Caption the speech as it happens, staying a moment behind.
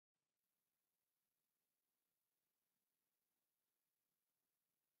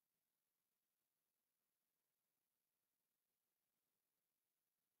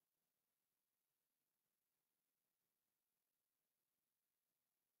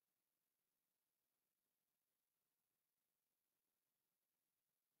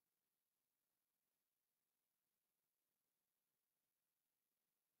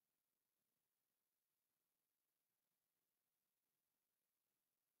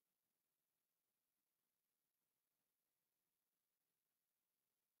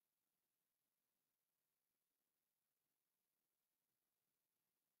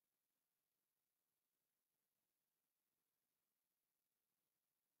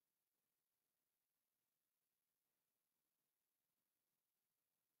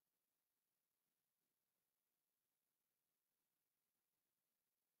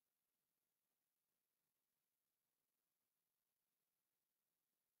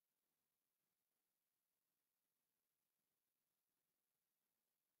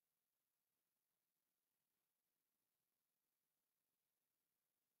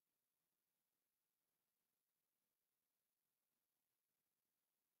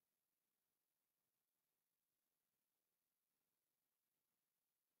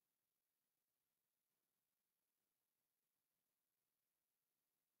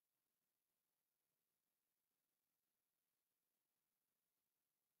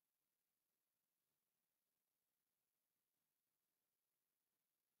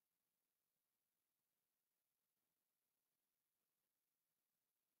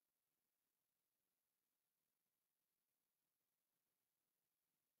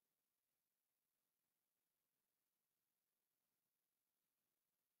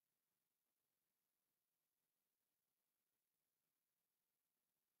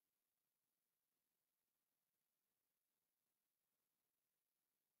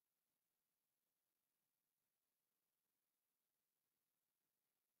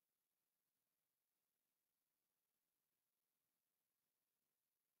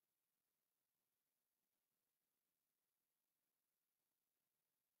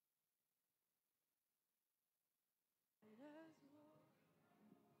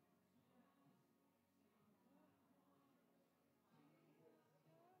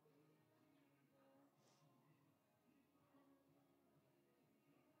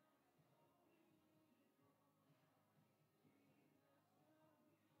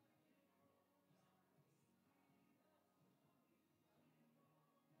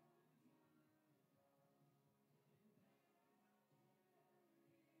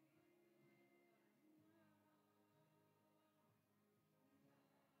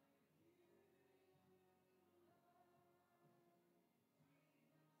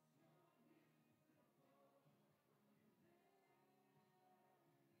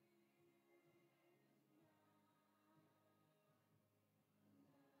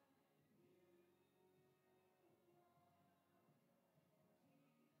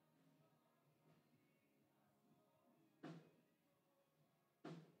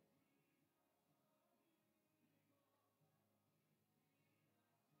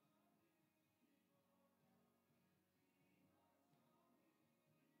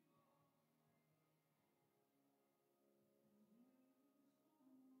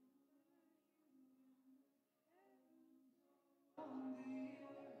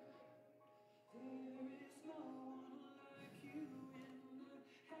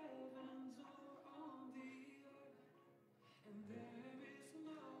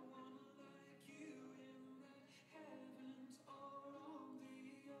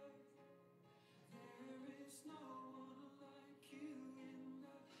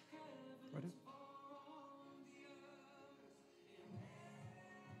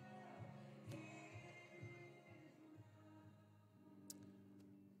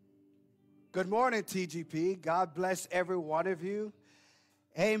Good morning, TGP. God bless every one of you.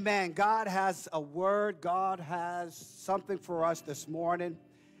 Amen. God has a word. God has something for us this morning.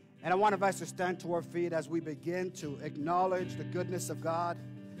 And I want us to stand to our feet as we begin to acknowledge the goodness of God.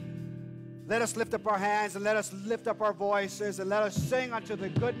 Let us lift up our hands and let us lift up our voices and let us sing unto the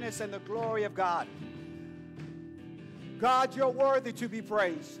goodness and the glory of God. God, you're worthy to be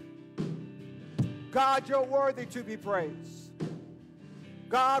praised. God, you're worthy to be praised.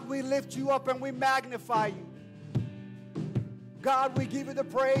 God, we lift you up and we magnify you. God, we give you the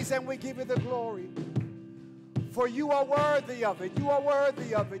praise and we give you the glory. For you are worthy of it. You are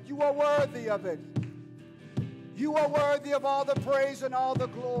worthy of it. You are worthy of it. You are worthy of all the praise and all the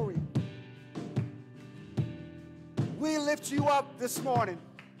glory. We lift you up this morning.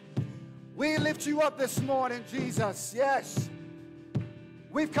 We lift you up this morning, Jesus. Yes.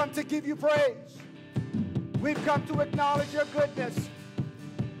 We've come to give you praise. We've come to acknowledge your goodness.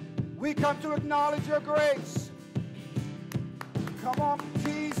 We come to acknowledge your grace. Come on,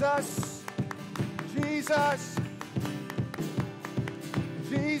 Jesus. Jesus.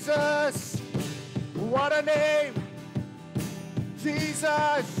 Jesus. What a name.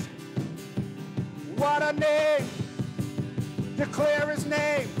 Jesus. What a name. Declare his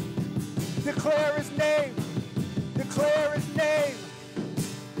name. Declare his name. Declare his name.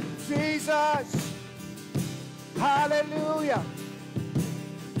 Jesus. Hallelujah.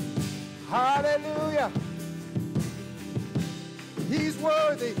 Hallelujah. He's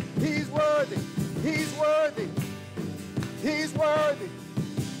worthy. He's worthy. He's worthy. He's worthy.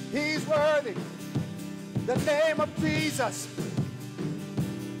 He's worthy. The name of Jesus.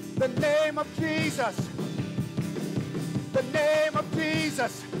 The name of Jesus. The name of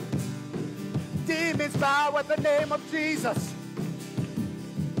Jesus. Demons bow at the name of Jesus.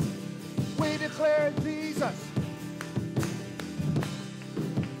 We declare Jesus.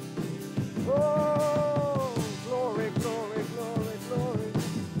 Oh, glory, glory, glory, glory.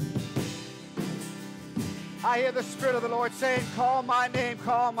 I hear the Spirit of the Lord saying, call my name,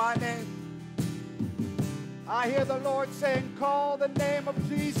 call my name. I hear the Lord saying, call the name of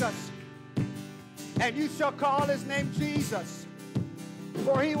Jesus. And you shall call his name Jesus.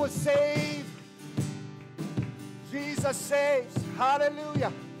 For he will save. Jesus saves.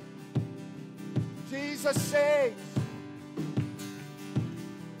 Hallelujah. Jesus saves.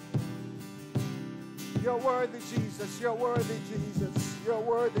 You're worthy, Jesus. You're worthy, Jesus. You're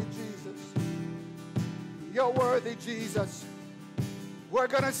worthy, Jesus. You're worthy, Jesus. We're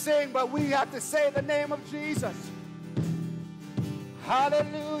going to sing, but we have to say the name of Jesus.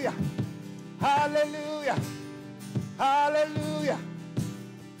 Hallelujah. Hallelujah. Hallelujah.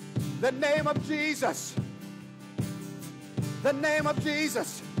 The name of Jesus. The name of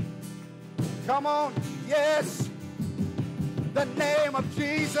Jesus. Come on. Yes. The name of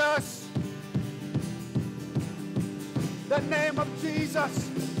Jesus. The name of Jesus.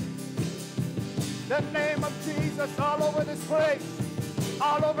 The name of Jesus all over this place,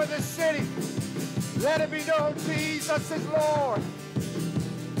 all over this city. Let it be known Jesus is Lord.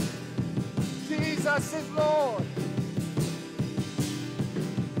 Jesus is Lord.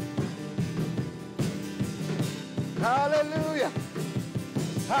 Hallelujah.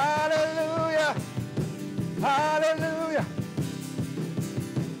 Hallelujah. Hallelujah.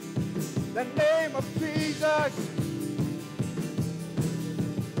 The name of Jesus.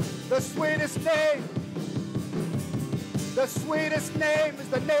 The sweetest name is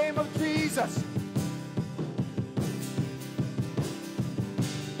the name of Jesus.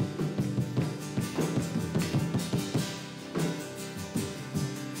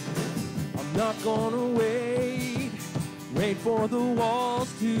 I'm not gonna wait for the walls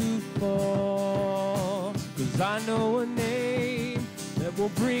to fall, 'cause I know a name that will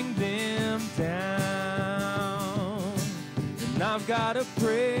bring them down. And I've got a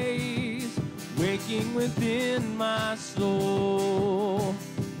praise waking within my soul,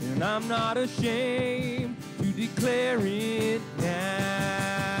 and I'm not ashamed to declare it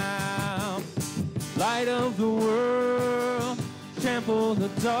now. Light of the world, trample the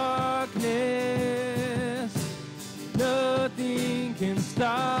darkness. Nothing can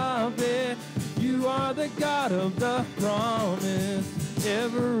stop it. You are the God of the promise.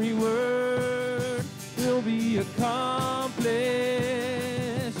 Every word will be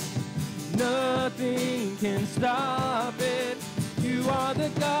accomplished. Nothing can stop it. You are the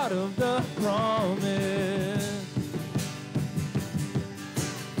God of the promise.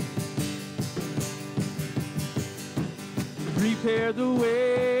 Prepare the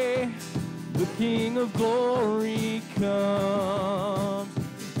way, the King of glory comes.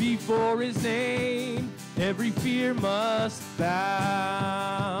 Before his name, every fear must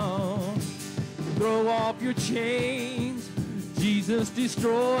bow. throw off your chains. Jesus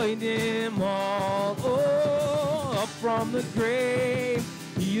destroyed them all. Oh, up from the grave,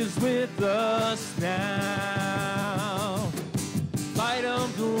 he is with us now. Light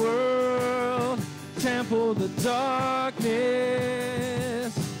of the world, trample the darkness.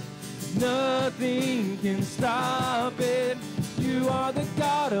 Nothing can stop it. You are the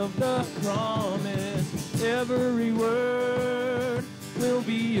God of the promise. Every word will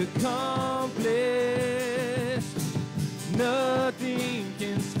be accomplished. Nothing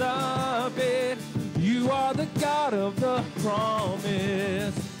can stop it. You are the God of the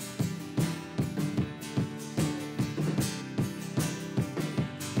promise.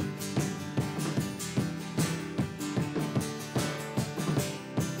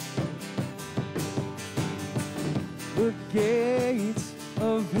 The gates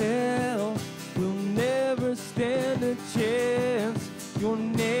of hell will never stand a chance. Your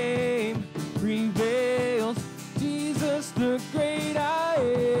name prevails, Jesus the great I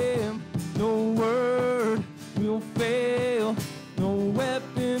am. No word will fail, no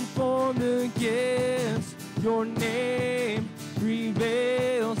weapon formed against your name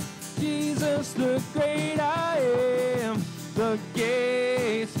prevails, Jesus the great I am. The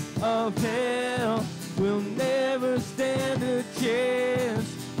gates of hell will never stand a chance.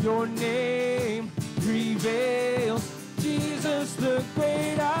 Your name prevails, Jesus the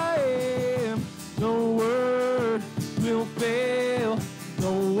great I am. No word will fail,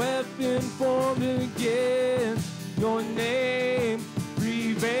 no weapon formed against your name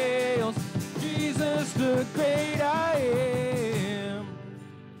prevails, Jesus the great I am.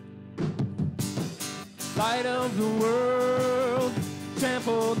 Light of the world,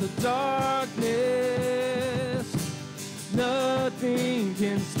 trample the darkness. Nothing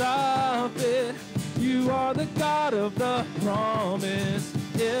can stop it. You are the God of the promise.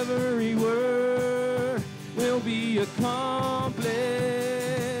 Every word will be accomplished.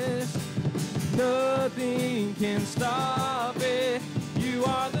 Nothing can stop it. You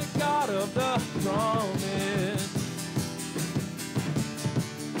are the God of the promise.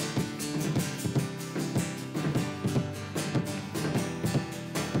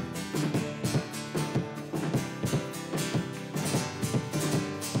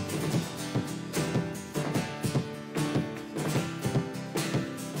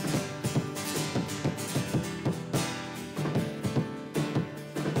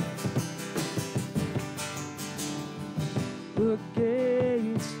 The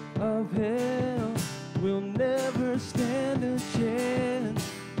gates of hell will never stand a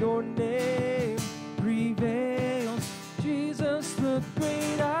chance. Your name prevails, Jesus the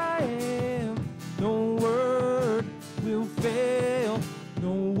great I am. No word will fail,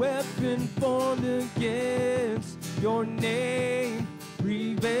 no weapon formed against your name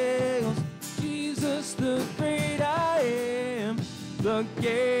prevails, Jesus the great I am. The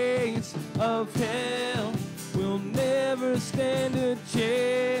gates of hell will never stand a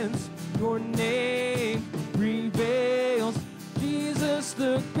chance. Your name prevails, Jesus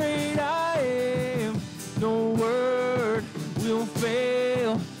the great I am. No word will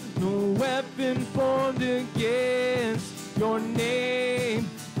fail, no weapon formed against your name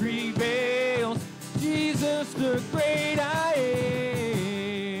prevails, Jesus the great I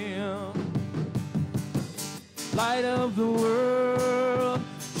am. Light of the world,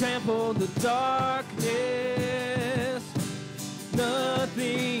 trample the darkness.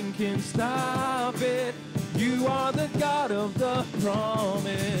 Nothing can stop it. You are the God of the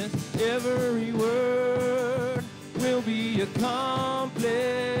promise. Every word will be accomplished.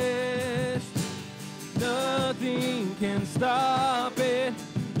 Nothing can stop it.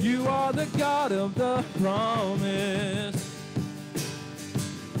 You are the God of the promise.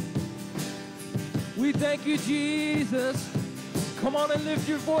 We thank you, Jesus. Come on and lift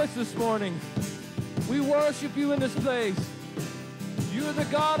your voice this morning. We worship you in this place. You are the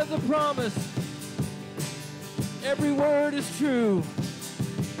God of the promise. Every word is true.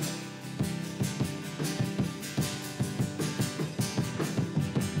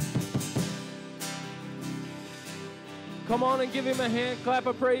 Come on and give him a hand clap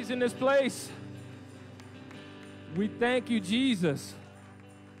of praise in this place. We thank you, Jesus.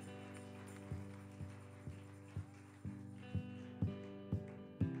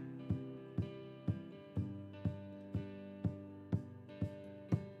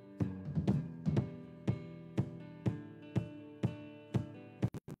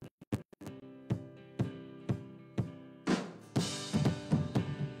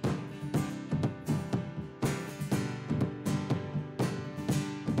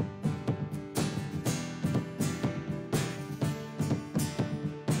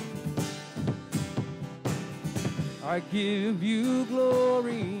 I give you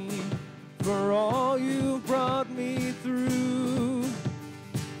glory for all you brought me through.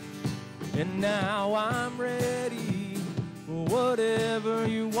 And now I'm ready for whatever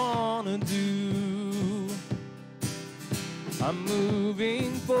you want to do. I'm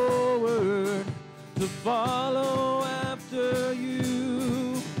moving forward to follow after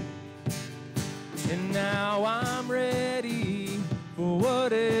you. And now I'm ready for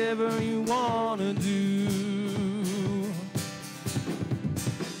whatever you want to do.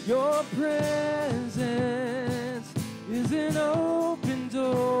 Your presence is an open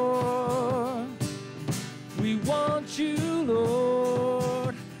door. We want you,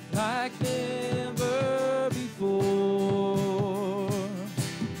 Lord, like never before.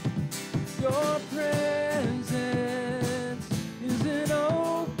 Your presence is an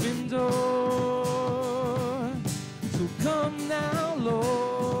open door. So come now,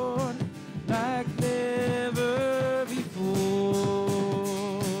 Lord, like never before.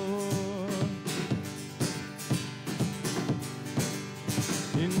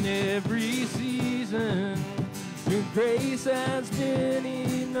 In every season, your grace has been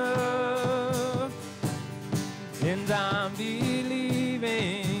enough, and I'm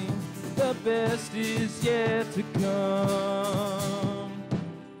believing the best is yet to come.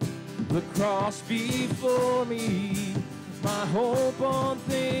 The cross before me, my hope on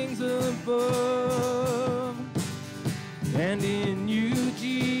things above, and in you,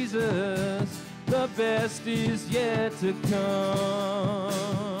 Jesus, the best is yet to come.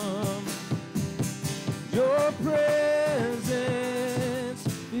 Your presence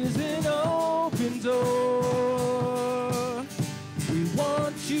is an open door. We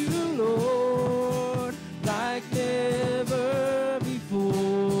want you, Lord, like never before.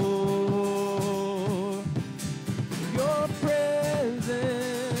 Your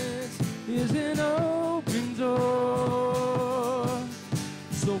presence is an open door.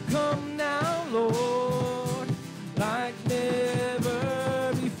 So come now, Lord, like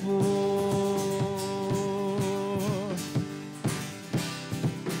never before.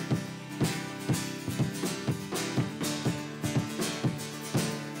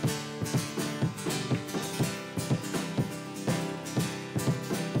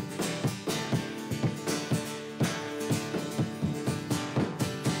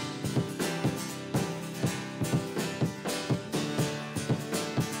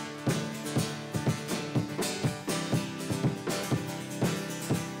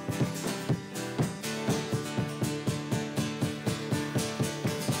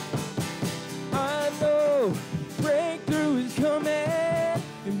 Breakthrough is coming,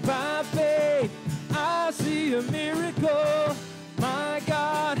 and by faith I see a miracle. My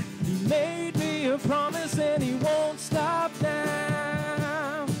God, He made me a promise and He won't stop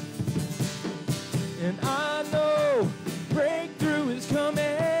now. And I know breakthrough is coming,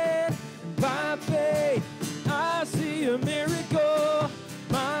 and by faith I see a miracle.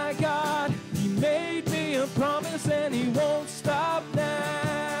 My God, He made me a promise and He won't stop now.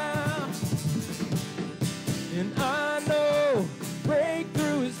 And I know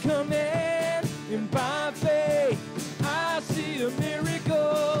breakthrough is coming, and by faith I see a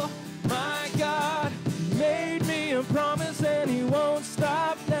miracle. My God made me a promise and He won't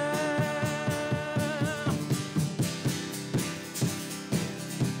stop now.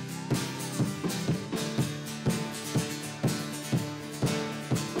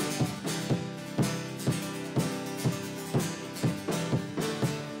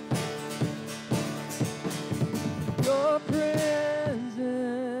 Your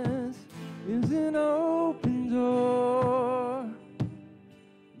presence is an open door.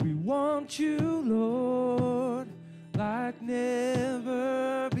 We want you, Lord, like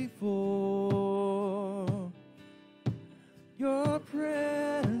never before. Your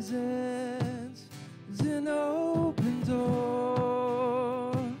presence is an open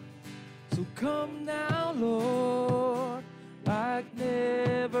door. So come now, Lord, like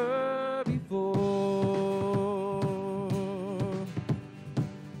never before.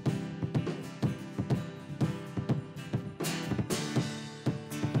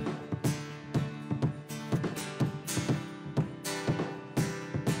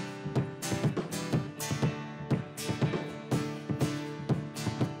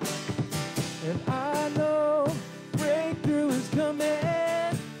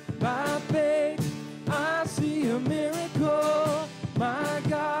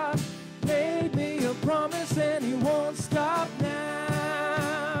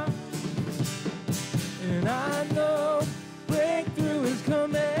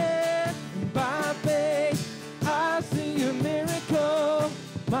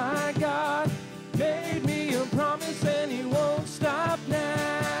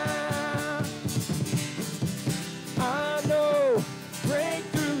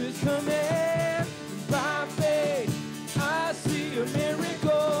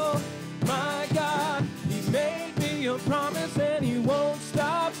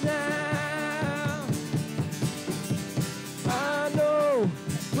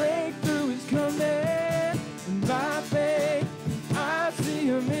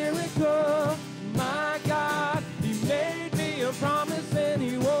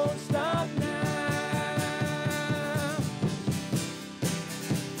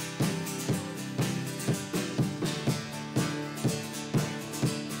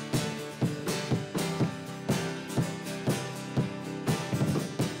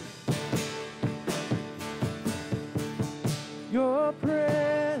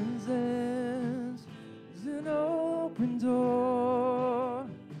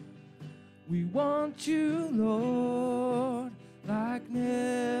 want you, Lord, like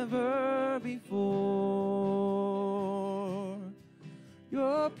never before.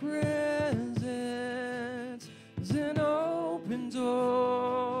 Your presence is an open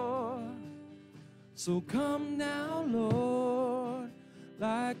door. So come now, Lord,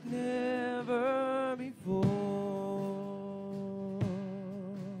 like never before.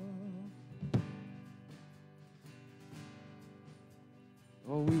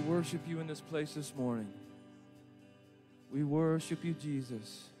 Oh, we worship you in this place this morning. We worship you,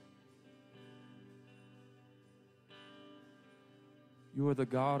 Jesus. You are the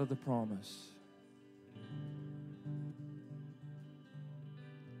God of the promise.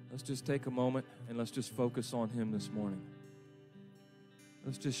 Let's just take a moment and let's just focus on him this morning.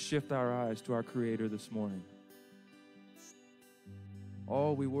 Let's just shift our eyes to our Creator this morning.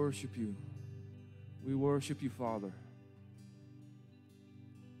 Oh, we worship you. We worship you, Father.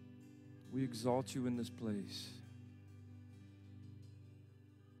 We exalt you in this place.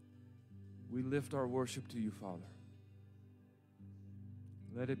 We lift our worship to you, Father.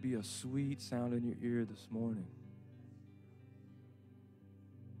 Let it be a sweet sound in your ear this morning.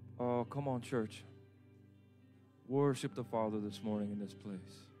 Oh, come on, church. Worship the Father this morning in this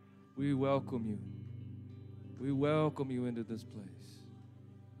place. We welcome you. We welcome you into this place.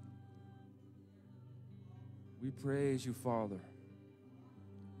 We praise you, Father.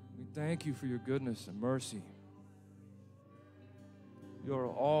 We thank you for your goodness and mercy. You are an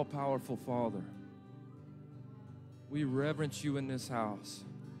all-powerful Father. We reverence you in this house.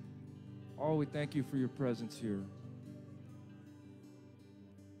 Oh, we thank you for your presence here.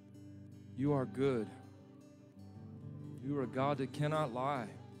 You are good. You are a God that cannot lie.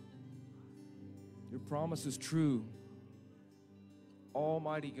 Your promise is true.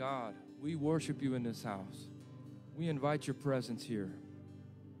 Almighty God, we worship you in this house. We invite your presence here.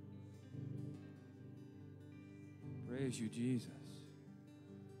 Praise you, Jesus.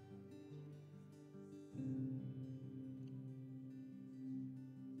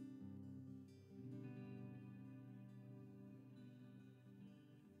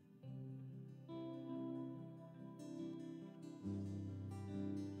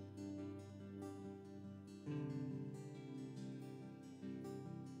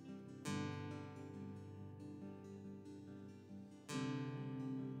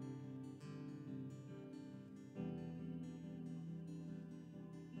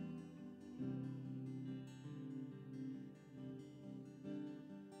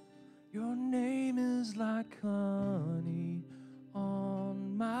 Your name is like honey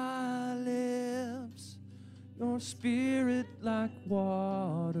on my lips. Your spirit like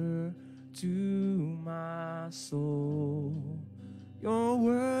water to my soul. Your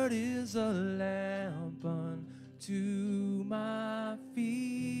word is a lamp unto my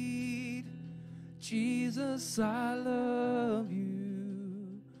feet. Jesus, I love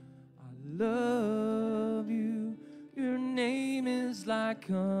you. I love you. Your name is like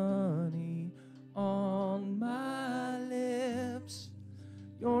honey on my lips.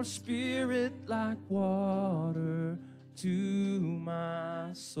 Your spirit like water to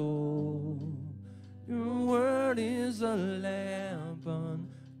my soul. Your word is a lamp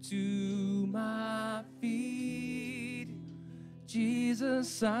unto my feet.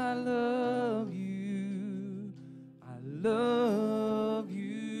 Jesus, I love you. I love you.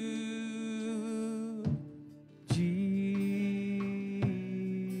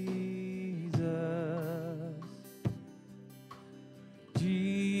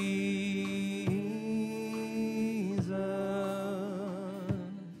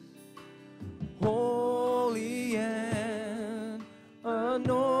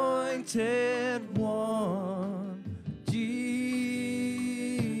 Anointed one, Jesus,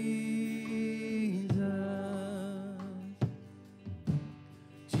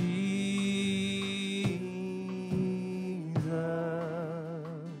 Jesus,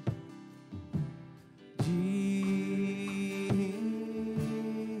 Jesus,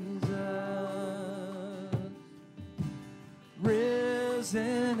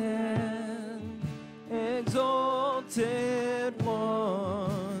 risen and exalted one.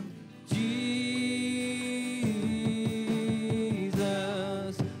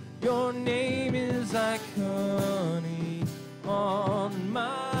 Like honey on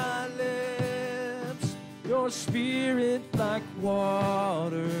my lips, your spirit like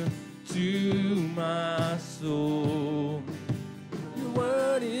water to my soul. Your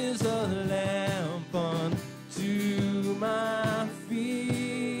word is a lamp unto my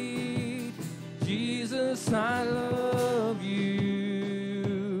feet. Jesus, I love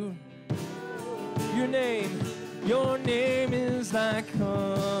you. Your name is like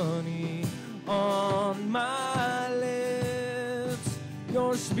honey on my lips.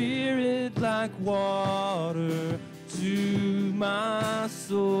 Your spirit like water to my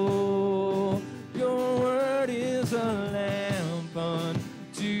soul. Your word is a lamp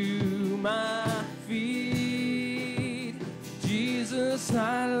unto my feet. Jesus,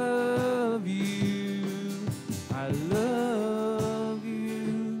 I love you. I love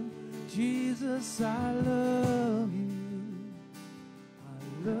you. Jesus, I love you.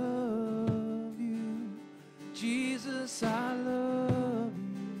 I love you. Jesus, I love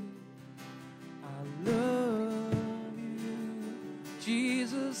you. I love you.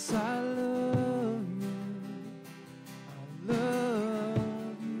 Jesus, I love you. I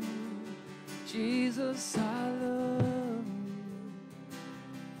love you. Jesus, I love you.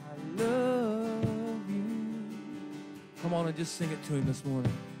 I love you. Come on and just sing it to him this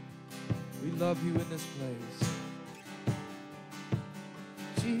morning. We love you in this place.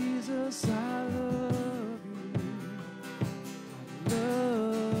 Jesus, I love you. I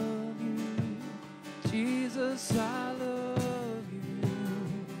love you. Jesus, I love you.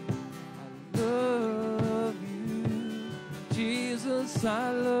 I love you. Jesus,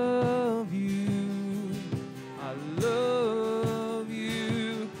 I love you. I love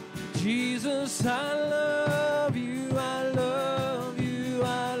you. Jesus, I love you. I love you.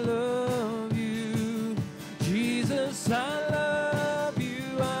 I love you. Jesus, I love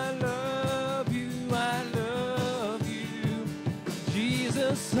you. I love you. I love you.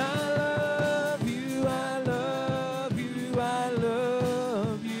 Jesus, I love you. I love you. I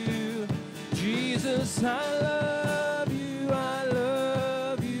love you. Jesus, I love you. I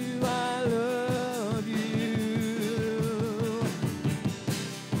love you. I love you.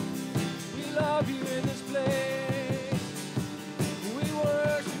 We love you in this place. We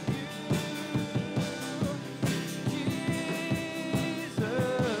worship you.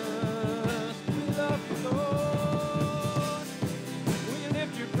 Jesus, we love you, Lord. We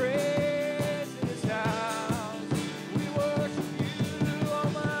lift your praise in this house. We worship you,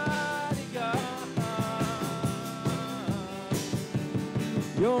 Almighty God.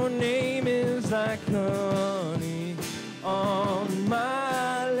 Your name is like honey on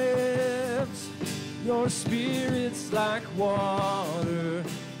my lips. Your spirit's like water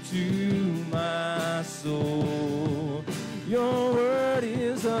to my soul. Your word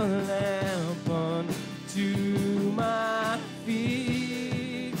is a lamp unto my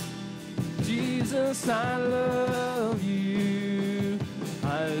feet. Jesus, I love you.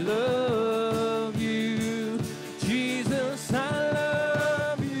 I love you. Jesus, I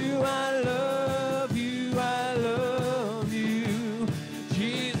love you. I love you. I love you.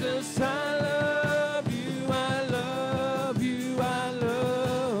 Jesus, I love you. I love you. I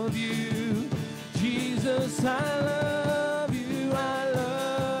love you. Jesus, I love you. I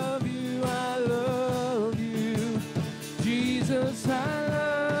love you. I love you. Jesus, I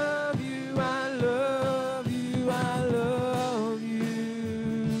love you. I love you. I love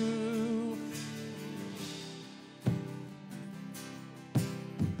you.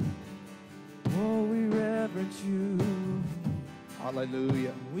 Oh, we reverence you.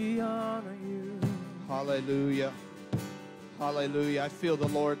 Hallelujah. We honor you. Hallelujah. Hallelujah. I feel the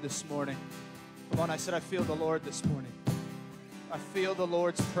Lord this morning. Come on, I said I feel the Lord this morning. I feel the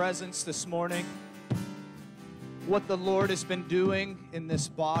Lord's presence this morning. What the Lord has been doing in this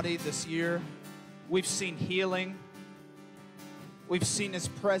body this year. We've seen healing. We've seen His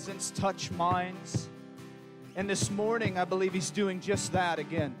presence touch minds. And this morning, I believe He's doing just that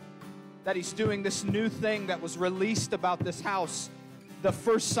again. That He's doing this new thing that was released about this house the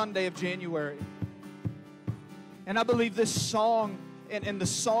first Sunday of January. And I believe this song and the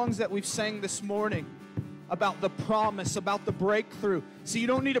songs that we've sang this morning about the promise, about the breakthrough. See, you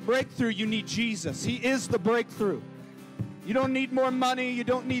don't need a breakthrough, you need Jesus. He is the breakthrough. You don't need more money, you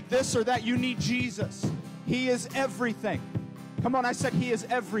don't need this or that, you need Jesus. He is everything. Come on, I said He is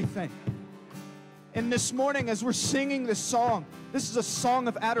everything. And this morning, as we're singing this song, this is a song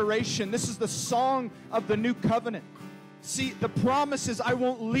of adoration. This is the song of the new covenant. See, the promise is I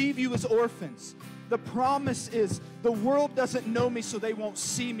won't leave you as orphans. The promise is the world doesn't know me so they won't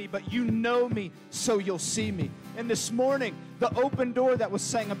see me, but you know me so you'll see me. And this morning, the open door that was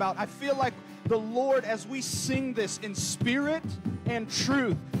sang about, I feel like the Lord, as we sing this in spirit and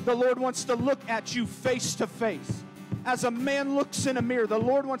truth, the Lord wants to look at you face to face. As a man looks in a mirror, the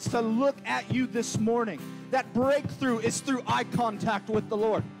Lord wants to look at you this morning. That breakthrough is through eye contact with the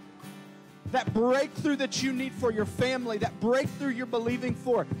Lord. That breakthrough that you need for your family, that breakthrough you're believing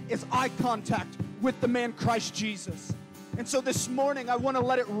for, is eye contact with the man Christ Jesus. And so this morning, I want to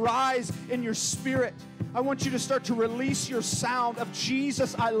let it rise in your spirit. I want you to start to release your sound of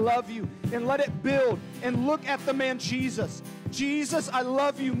Jesus, I love you, and let it build. And look at the man Jesus. Jesus, I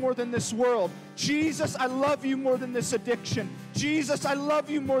love you more than this world. Jesus, I love you more than this addiction. Jesus, I love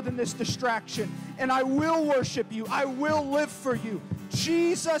you more than this distraction. And I will worship you. I will live for you.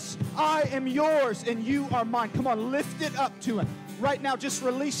 Jesus, I am yours and you are mine. Come on, lift it up to him. Right now, just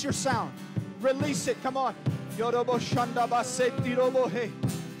release your sound. Release it. Come on.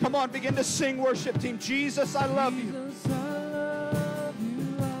 Come on, begin to sing, worship team. Jesus, I love you.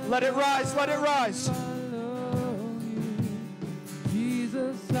 Let it rise, let it rise.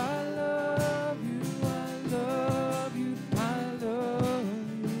 Jesus, I love you, I love you, I love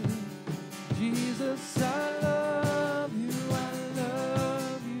you. Jesus, I love you, I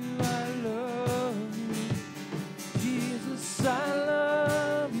love you, I love you. Jesus, I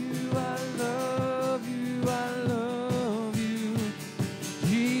love you, I love you, I love you.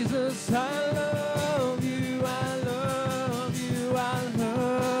 Jesus, I love you, I love you, I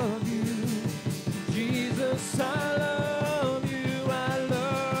love you. Jesus, I love you, I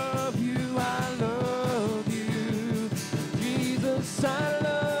love you, I love you. Jesus, I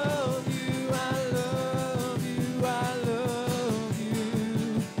love you, I love you, I love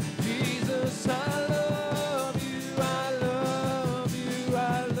you. Jesus, I love you, I love you,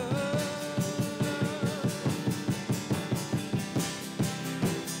 I love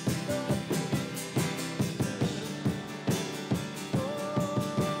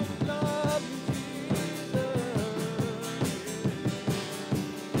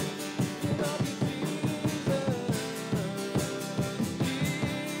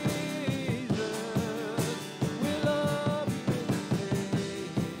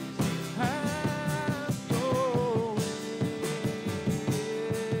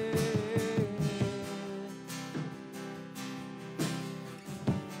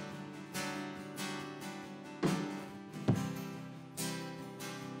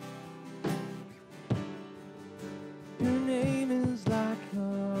Your name is like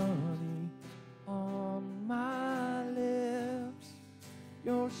honey on my lips,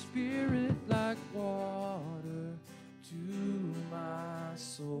 your spirit like water to my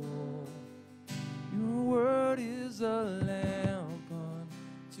soul. Your word is a lamp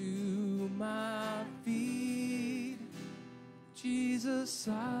unto my feet. Jesus,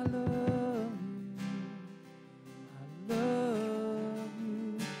 I love you. I love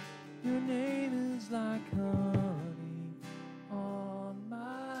you. Your name is like honey on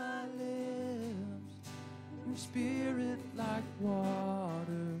my lips, your spirit like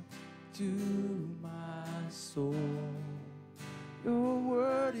water to my soul. Your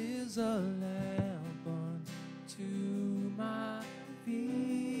word is a lamp unto my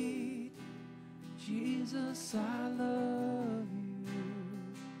feet. Jesus, I love you.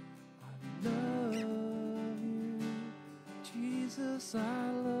 I love you. Jesus, I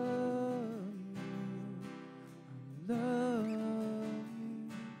love you. I love you.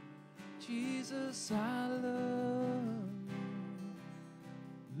 Jesus, I love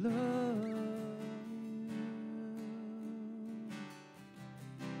you. Love you.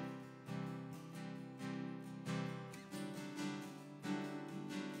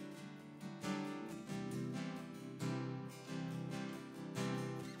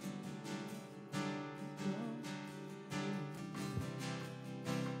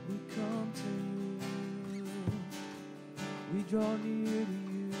 We come to you. We draw near to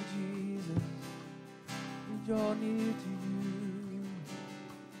you, Jesus. We draw near to you.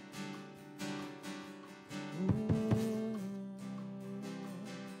 Oh.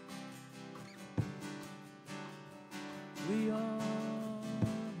 We honor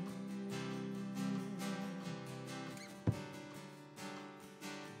you.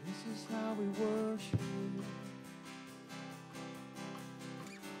 This is how we worship you.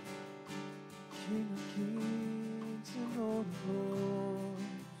 King of kings and Lord of lords.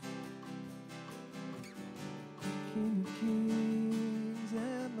 King of kings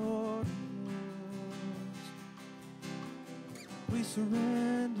and Lord of lords. We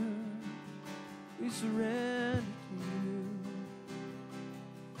surrender to you.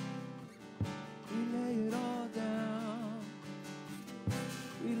 We lay it all down.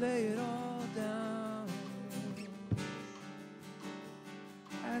 We lay it all down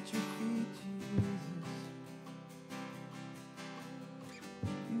at your feet, Jesus.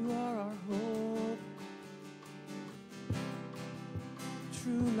 You are our hope,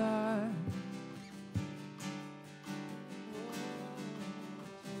 true life.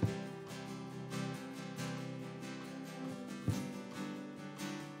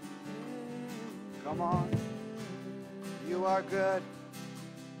 Come on. You are good.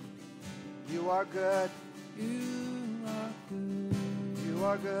 You are good. You are good. You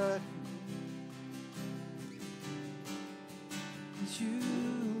are good.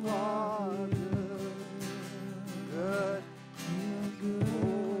 You are good. Good. good.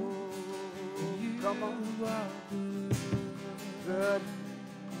 Come on. You are good. Good.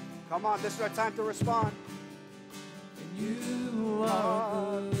 Come on, this is our time to respond. You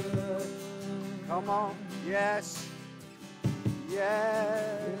are good. Come on. Yes.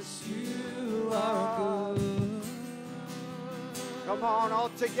 Yes. You are good. Come on, all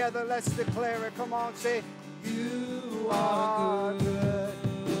together, let's declare it. Come on, say, You are good.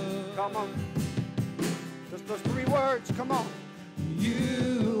 Come on. Just those three words. Come on.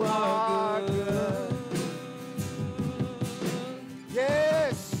 You are good.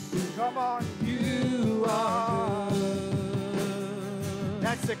 Yes. Come on. You are good.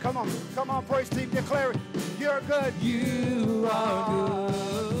 That's it. Come on. Come on, praise team. Declare it. You're good. You are good.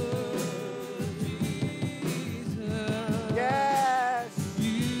 Jesus. Yes.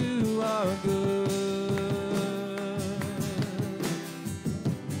 You are good.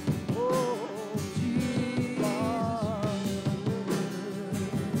 Oh, Jesus.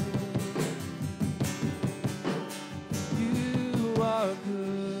 You are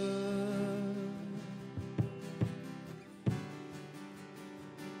good.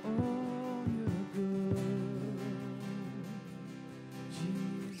 Oh, you're good.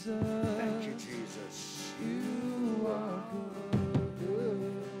 Jesus. thank you, Jesus. You are good.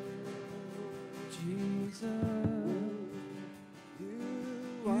 Jesus. You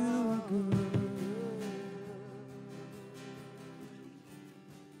You are good.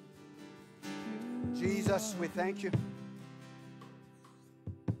 Jesus, we thank you.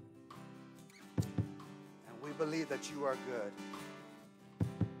 And we believe that you are good.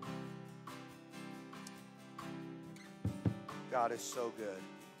 God is so good.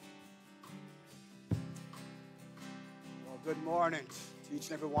 Well, good morning to each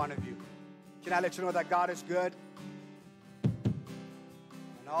and every one of you. Can I let you know that God is good?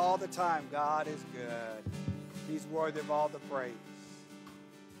 And all the time, God is good. He's worthy of all the praise.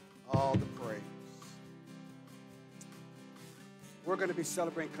 All the praise. We're going to be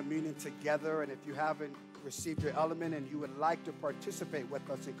celebrating communion together, and if you haven't received your element and you would like to participate with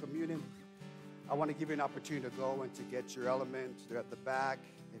us in communion, I want to give you an opportunity to go and to get your element. They're at the back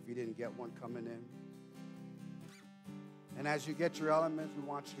if you didn't get one coming in. And as you get your element, we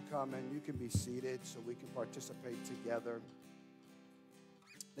want you to come and you can be seated so we can participate together.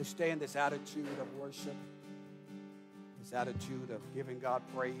 Let's stay in this attitude of worship, this attitude of giving God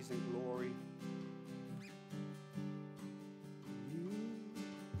praise and glory.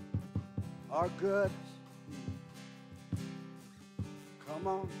 Are good. Come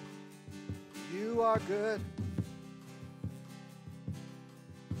on. You are good.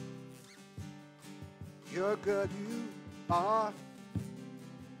 You're good. You are.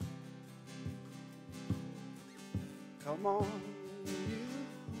 Come on.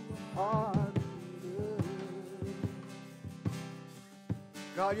 You are good.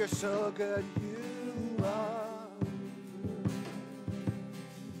 God, you're so good. You are.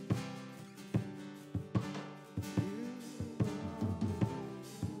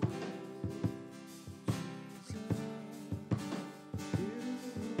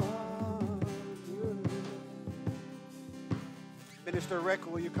 Minister Rick,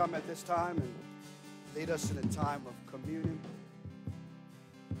 will you come at this time and lead us in a time of communion?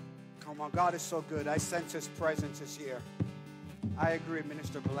 Come on, God is so good. I sense His presence is here. I agree,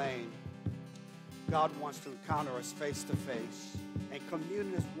 Minister Blaine. God wants to encounter us face to face. And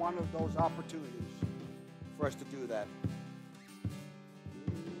communion is one of those opportunities for us to do that.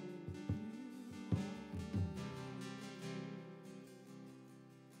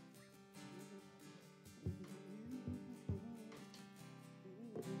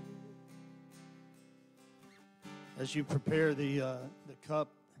 As you prepare the cup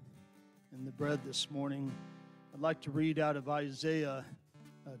and the bread this morning, I'd like to read out of Isaiah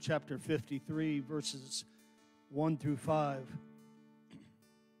chapter 53, verses 1 through 5.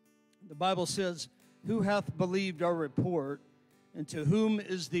 The Bible says, "Who hath believed our report, and to whom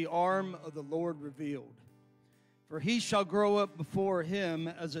is the arm of the Lord revealed? For he shall grow up before him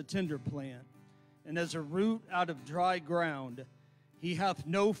as a tender plant, and as a root out of dry ground. He hath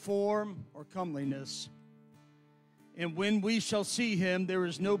no form or comeliness. And when we shall see him, there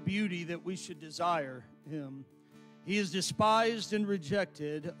is no beauty that we should desire him. He is despised and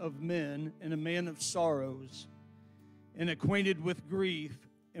rejected of men, and a man of sorrows, and acquainted with grief.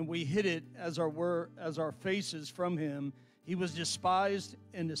 And we hid it as our faces from him. He was despised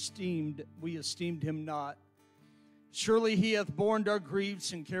and esteemed. We esteemed him not. Surely he hath borne our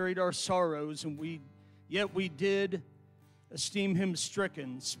griefs and carried our sorrows, and yet we did esteem him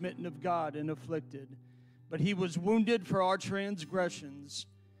stricken, smitten of God, and afflicted. But he was wounded for our transgressions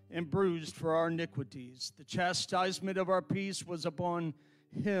and bruised for our iniquities. The chastisement of our peace was upon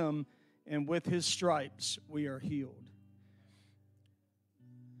him, and with his stripes we are healed.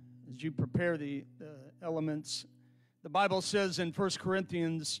 As you prepare the elements, the Bible says in 1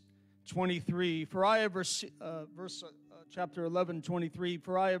 Corinthians 23, chapter 11, 23,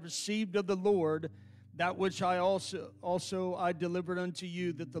 for I have received of the Lord that which I also I delivered unto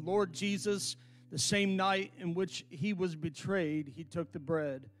you, that the Lord Jesus, the same night in which he was betrayed, he took the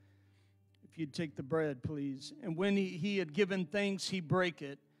bread. If you'd take the bread, please. And when he had given thanks, he brake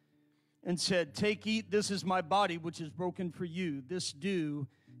it and said, take, eat, this is my body, which is broken for you. This do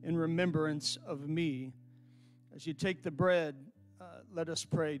in remembrance of me. As you take the bread, let us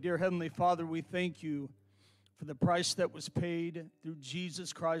pray. Dear Heavenly Father, we thank you for the price that was paid through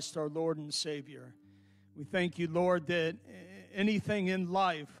Jesus Christ, our Lord and Savior. We thank you, Lord, that anything in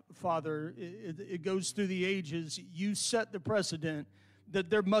life, Father, it goes through the ages. You set the precedent that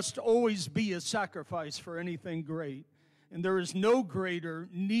there must always be a sacrifice for anything great. And there is no greater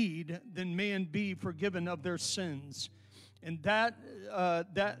need than man be forgiven of their sins. And that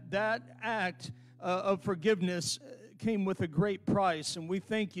act of forgiveness came with a great price. And we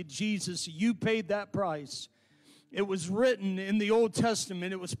thank you, Jesus, you paid that price. It was written in the Old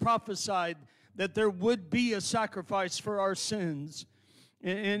Testament, it was prophesied that there would be a sacrifice for our sins.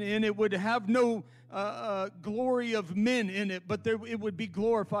 And it would have no glory of men in it, but it would be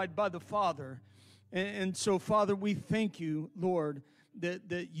glorified by the Father. And so, Father, we thank you, Lord,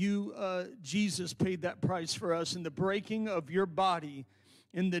 that you, Jesus, paid that price for us in the breaking of your body,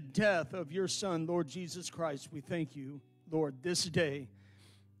 in the death of your Son, Lord Jesus Christ. We thank you, Lord, this day,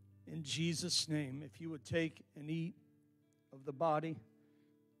 in Jesus' name. If you would take and eat of the body.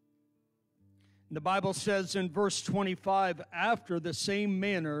 The Bible says in verse 25, after the same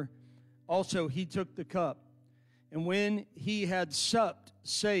manner also he took the cup. And when he had supped,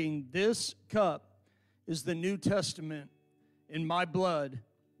 saying, this cup is the New Testament in my blood.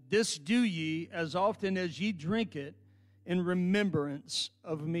 This do ye as often as ye drink it in remembrance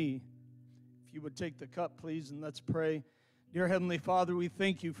of me. If you would take the cup, please, and let's pray. Dear Heavenly Father, we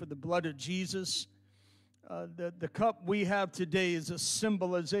thank you for the blood of Jesus. The cup we have today is a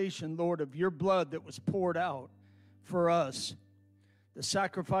symbolization, Lord, of your blood that was poured out for us. The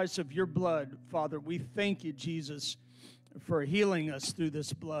sacrifice of your blood, Father, we thank you, Jesus, for healing us through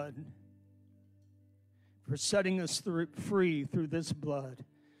this blood, for setting us free through this blood.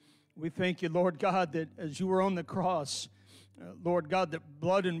 We thank you, Lord God, that as you were on the cross, Lord God, that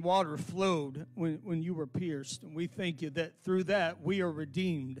blood and water flowed when you were pierced. And we thank you that through that we are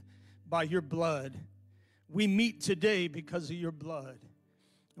redeemed by your blood. We meet today because of your blood.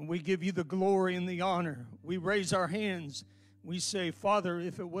 And we give you the glory and the honor. We raise our hands. We say, Father,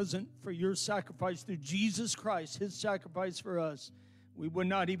 if it wasn't for your sacrifice through Jesus Christ, his sacrifice for us, we would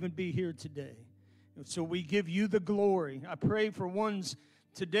not even be here today. And so we give you the glory. I pray for ones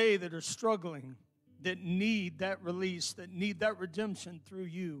today that are struggling, that need that release, that need that redemption through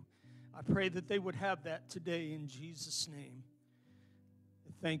you. I pray that they would have that today in Jesus' name.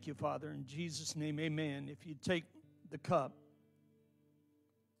 Thank you, Father. In Jesus' name, amen. If you take the cup,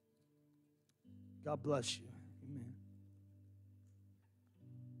 God bless you. Amen.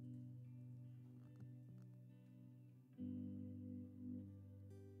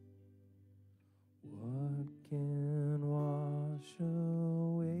 What can wash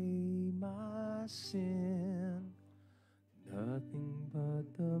away my sin? Nothing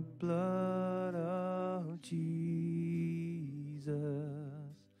but the blood of Jesus.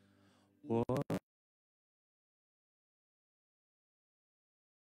 What?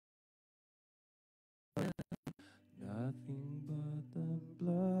 Nothing but the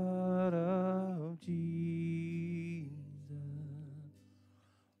blood of Jesus.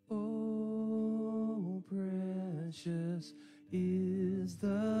 Oh, precious is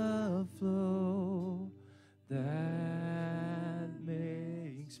the flow that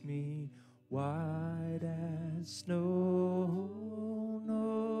makes me white as snow.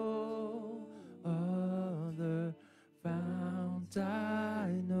 No other fount I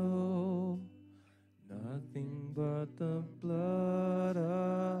know. Nothing but the blood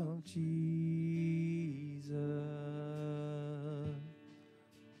of Jesus.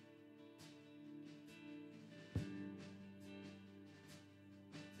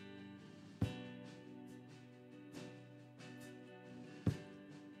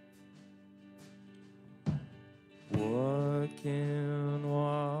 What can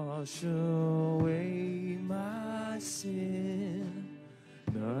wash away my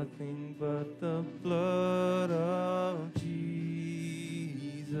nothing but the blood of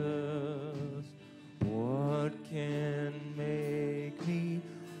Jesus. What can make me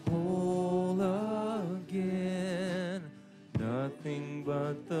whole again? Nothing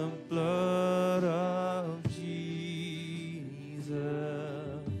but the blood of Jesus.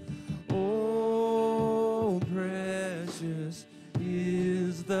 Oh, precious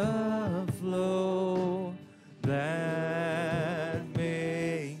is the flow that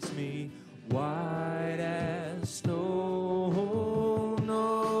makes me white as snow.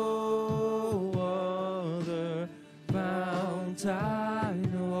 No other fount I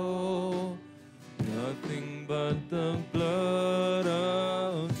know. Nothing but the blood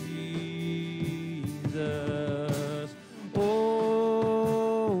of Jesus.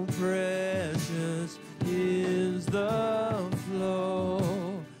 Oh, precious is the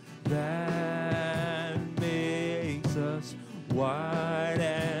flow that makes us white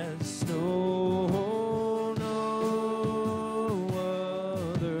as snow. No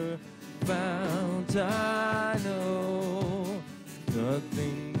other fount I know.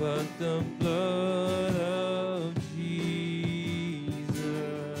 Nothing but the blood of Jesus.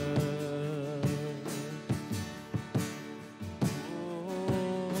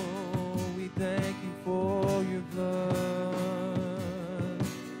 Oh, we thank you for your blood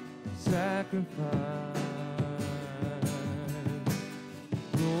sacrifice.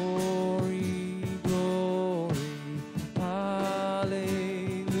 Glory, glory, hallelujah.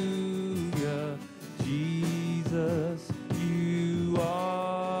 Jesus, you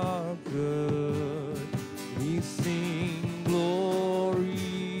are good. We sing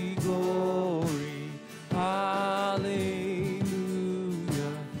glory, glory, hallelujah.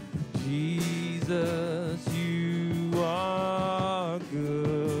 Jesus, you are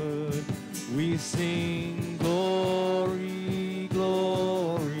good. We sing glory,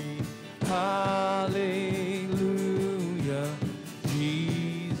 glory, hallelujah.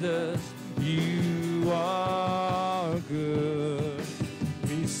 Jesus, you are good.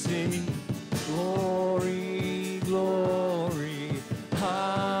 We sing glory, glory,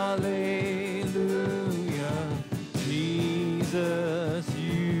 hallelujah. Jesus,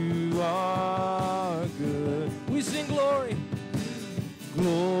 you are good. We sing glory,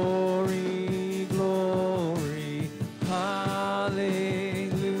 glory, glory, hallelujah.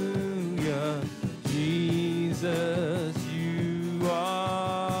 Jesus, you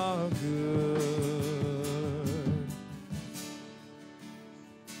are good.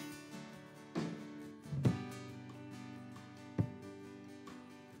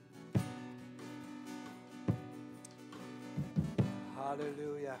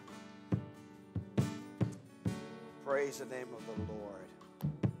 Hallelujah. Praise the name of the Lord.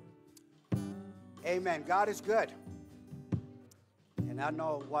 Amen. God is good. And I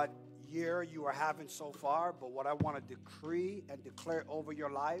know what year you are having so far, but what I want to decree and declare over your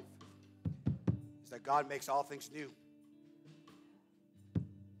life is that God makes all things new. And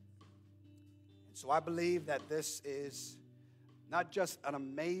so I believe that this is not just an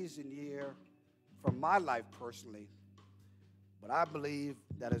amazing year for my life personally, but I believe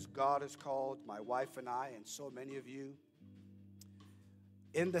that as God has called my wife and I and so many of you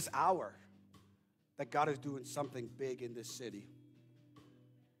in this hour, that God is doing something big in this city.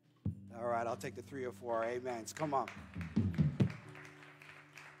 All right, I'll take the 3 or 4 amens. Come on.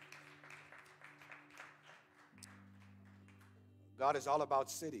 God is all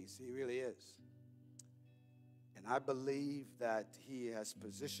about cities. He really is. And I believe that He has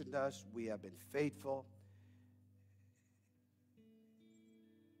positioned us. We have been faithful.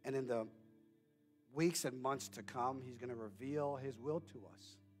 And in the weeks and months to come, He's going to reveal His will to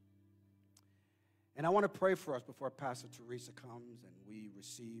us. And I want to pray for us before Pastor Teresa comes and we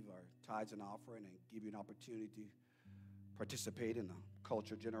receive our tithes and offering and give you an opportunity to participate in a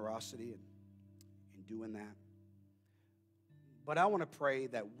culture of generosity and in doing that. But I want to pray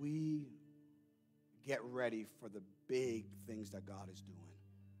that we get ready for the big things that God is doing.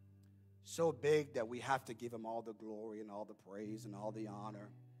 So big that we have to give Him all the glory and all the praise and all the honor.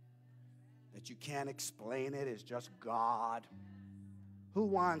 That you can't explain it. It's just God. Who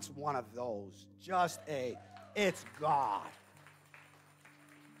wants one of those? It's God.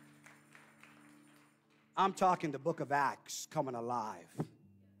 I'm talking the book of Acts coming alive.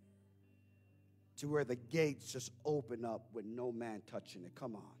 To where the gates just open up with no man touching it.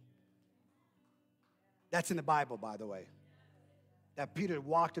 Come on. That's in the Bible, by the way. That Peter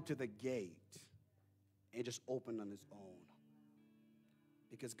walked up to the gate and just opened on his own.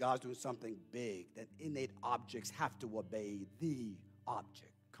 Because God's doing something big, that innate objects have to obey the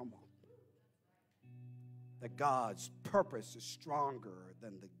object. Come on. that God's purpose is stronger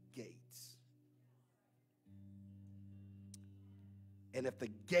than the gates. And if the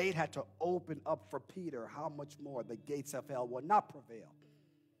gate had to open up for Peter, how much more the gates of hell will not prevail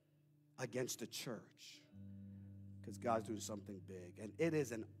against the church. Because God's doing something big. And it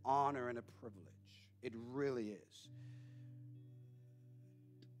is an honor and a privilege. It really is.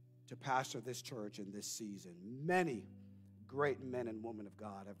 To pastor this church in this season. Many great men and women of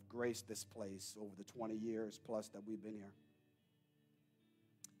God have graced this place over the 20 years plus that we've been here.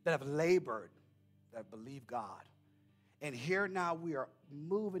 That have labored, that have believed God. And here now we are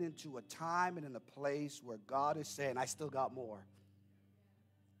moving into a time and in a place where God is saying, I still got more.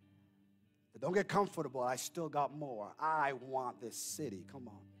 But don't get comfortable, I still got more. I want this city. Come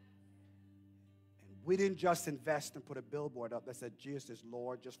on. And we didn't just invest and put a billboard up that said, Jesus is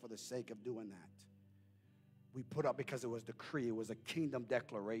Lord, just for the sake of doing that. We put up because it was decree. It was a kingdom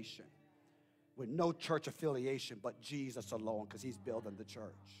declaration with no church affiliation but Jesus alone, because he's building the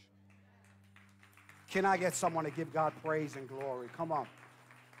church. Can I get someone to give God praise and glory? Come on.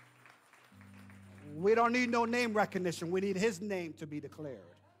 We don't need no name recognition. We need his name to be declared.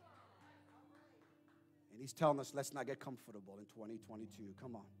 And he's telling us, let's not get comfortable in 2022.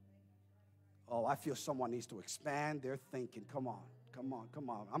 Come on. Oh, I feel someone needs to expand their thinking. Come on. Come on, come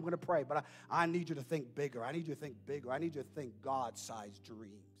on. I'm going to pray, but I need you to think bigger. I need you to think bigger. I need you to think God-sized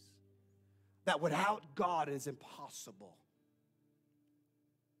dreams. That without God it is impossible.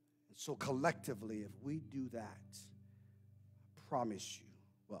 And so collectively, if we do that, I promise you,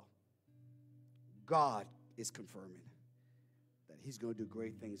 well, God is confirming that he's going to do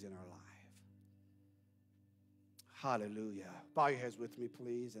great things in our life. Hallelujah. Bow your heads with me,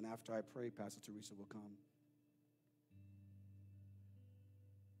 please. And after I pray, Pastor Teresa will come.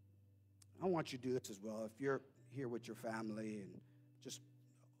 I want you to do this as well. If you're here with your family, and just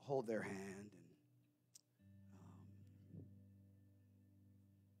hold their hand.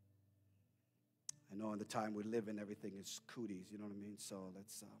 And I know in the time we live in, everything is cooties, you know what I mean? So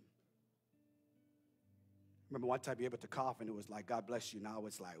let's, remember one time you were able to cough and it was like, God bless you. Now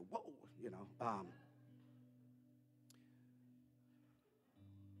it's like, whoa, you know.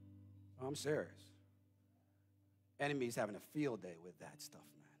 I'm serious. Enemy's having a field day with that stuff,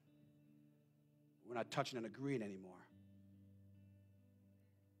 man. We're not touching and agreeing anymore.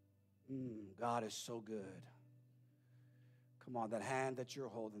 God is so good. Come on, that hand that you're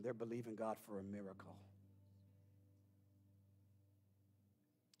holding, they're believing God for a miracle.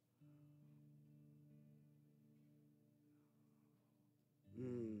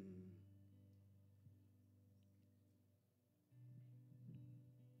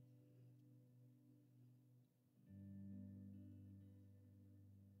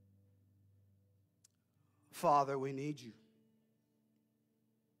 Father, we need you.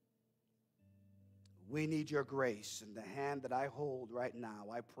 We need your grace. And the hand that I hold right now,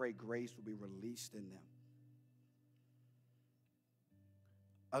 I pray grace will be released in them.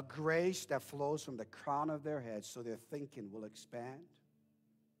 A grace that flows from the crown of their heads so their thinking will expand.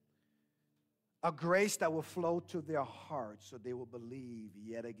 A grace that will flow to their hearts so they will believe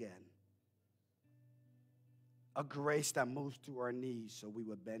yet again. A grace that moves to our knees so we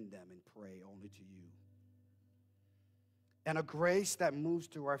will bend them and pray only to you. And a grace that moves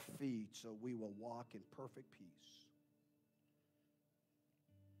to our feet so we will walk in perfect peace.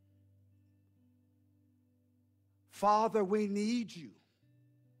 Father, we need you.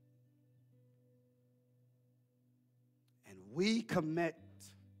 And we commit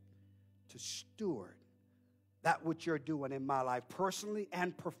to steward that which you're doing in my life, personally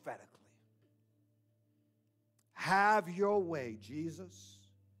and prophetically. Have your way, Jesus.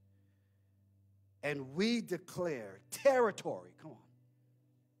 And we declare territory, come on,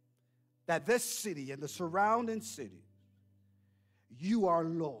 that this city and the surrounding cities, you are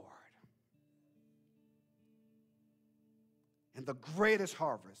Lord. And the greatest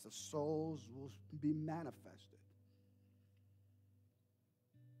harvest of souls will be manifested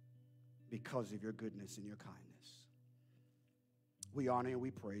because of your goodness and your kindness. We honor and we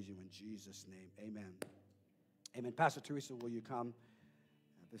praise you in Jesus' name. Amen. Amen. Pastor Teresa, will you come?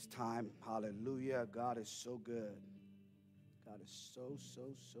 This time, hallelujah. God is so good. God is so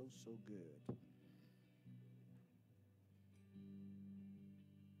good.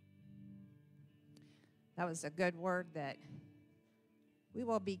 That was a good word, that we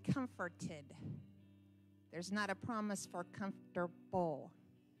will be comforted. There's not a promise for comfortable,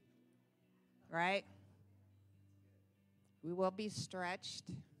 right? We will be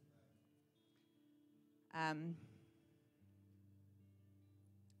stretched.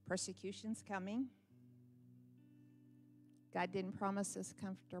 Persecution's coming. God didn't promise us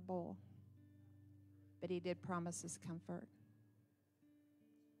comfortable. but he did promise us comfort.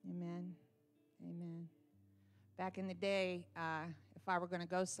 Amen. Amen. Back in the day, if I were going to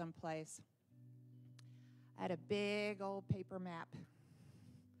go someplace, I had a big old paper map.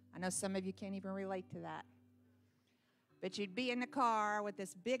 I know some of you can't even relate to that. But you'd be in the car with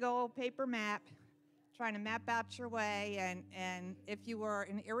this big old paper map, trying to map out your way, and if you were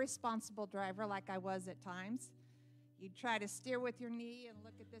an irresponsible driver like I was at times, you'd try to steer with your knee and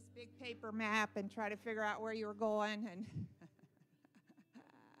look at this big paper map and try to figure out where you were going. And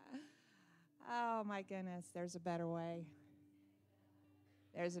oh my goodness, there's a better way.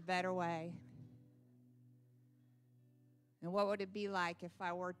 There's a better way. And what would it be like if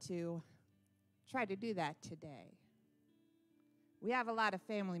I were to try to do that today? We have a lot of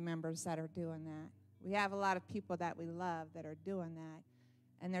family members that are doing that. We have a lot of people that we love that are doing that.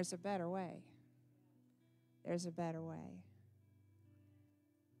 And there's a better way. There's a better way.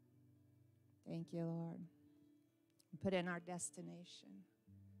 Thank you, Lord. Put in our destination,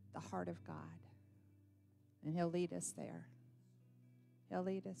 the heart of God. And he'll lead us there. He'll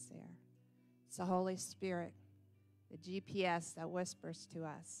lead us there. It's the Holy Spirit, the GPS that whispers to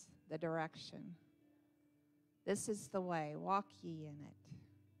us the direction. This is the way. Walk ye in it.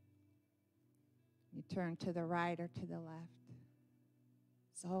 You turn to the right or to the left.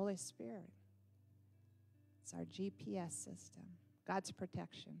 It's the Holy Spirit. It's our GPS system. God's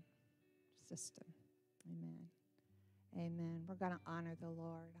protection system. Amen. Amen. We're going to honor the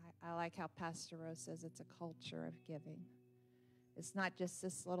Lord. I like how Pastor Rose says it's a culture of giving. It's not just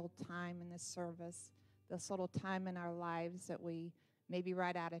this little time in this service, this little time in our lives that we maybe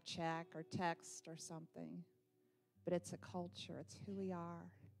write out a check or text or something, but it's a culture. It's who we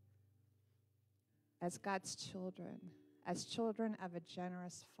are. As God's children, as children of a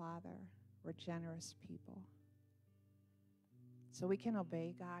generous Father, we're generous people. So we can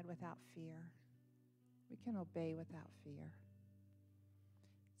obey God without fear. We can obey without fear.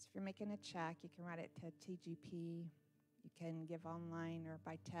 So if you're making a check, you can write it to TGP. You can give online or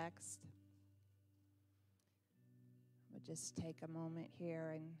by text. We'll just take a moment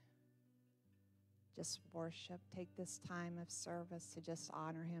here and just worship. Take this time of service to just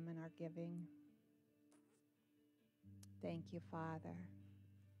honor him in our giving. Thank you, Father.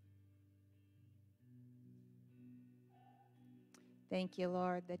 Thank you,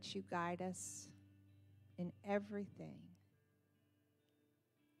 Lord, that you guide us in everything.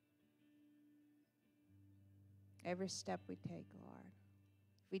 Every step we take, Lord.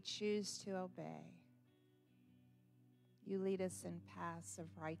 If we choose to obey, you lead us in paths of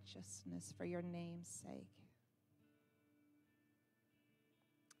righteousness for your name's sake.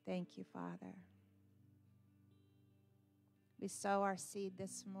 Thank you, Father. We sow our seed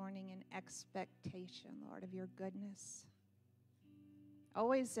this morning in expectation, Lord, of your goodness.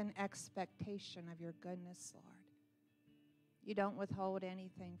 Always in expectation of your goodness, Lord. You don't withhold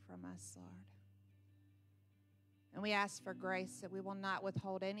anything from us, Lord. And we ask for grace that we will not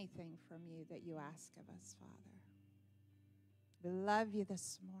withhold anything from you that you ask of us, Father. We love you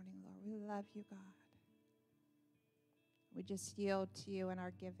this morning, Lord. We love you, God. We just yield to you in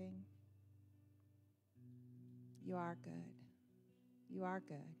our giving. You are good. You are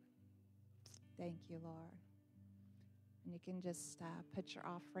good. Thank you, Lord. And you can just put your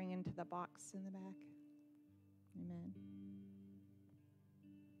offering into the box in the back. Amen.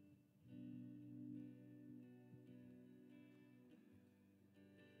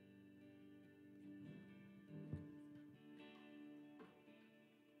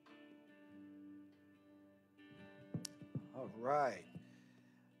 All right.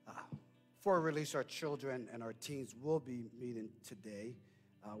 Before we release our children and our teens, we'll be meeting today.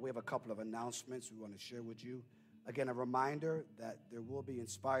 We have a couple of announcements we want to share with you. Again, a reminder that there will be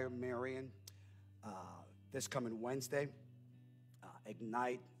Inspire Marion this coming Wednesday.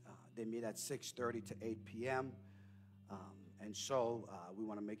 Ignite, they meet at 6:30 to 8 p.m. And so we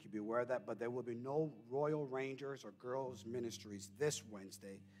want to make you be aware of that. But there will be no Royal Rangers or Girls Ministries this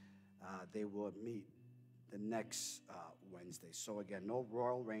Wednesday. They will meet the next Wednesday. So again, no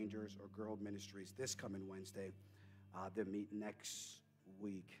Royal Rangers or Girl Ministries this coming Wednesday. They'll meet next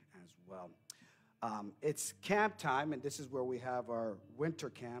week as well. It's camp time, and this is where we have our winter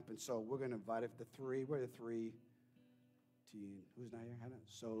camp. And so we're going to invite the three. We're the three team. Who's not here, Hannah?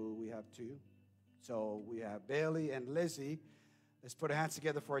 So we have two. So we have Bailey and Lizzie. Let's put our hands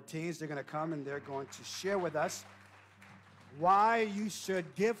together for our teens. They're going to come, and they're going to share with us why you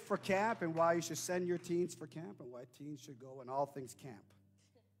should give for camp and why you should send your teens for camp and why teens should go and all things camp.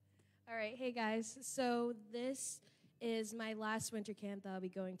 All right. Hey, guys. So this is my last winter camp that I'll be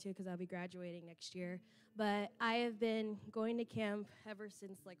going to because I'll be graduating next year. But I have been going to camp ever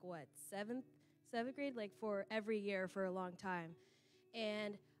since, 7th, 7th grade, like for every year for a long time.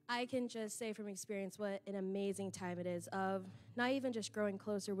 And I can just say from experience what an amazing time it is of not even just growing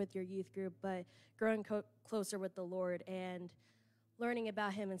closer with your youth group, but growing closer with the Lord and learning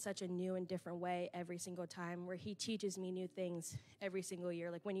about him in such a new and different way every single time, where he teaches me new things every single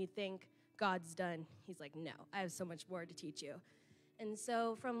year. Like when you think God's done, he's like, no, I have so much more to teach you. And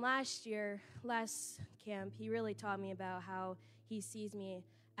so from last camp, he really taught me about how he sees me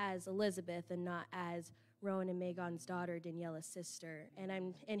as Elizabeth and not as Rowan and Meggon's daughter, Daniela's sister.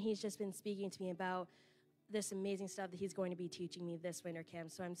 And he's just been speaking to me about this amazing stuff that he's going to be teaching me this winter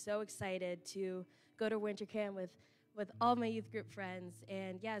camp. So I'm so excited to go to winter camp with all my youth group friends.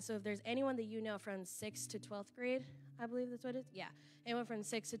 And yeah, so if there's anyone that you know from 6th to 12th grade, I believe that's what it is. Yeah, anyone from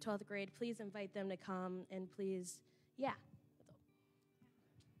 6th to 12th grade, please invite them to come, and please, yeah.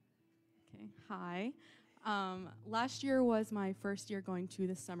 Okay, hi. Last year was my first year going to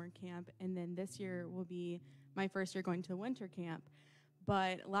the summer camp, and then this year will be my first year going to winter camp.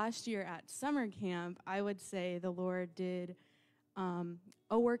 But last year at summer camp, I would say the Lord did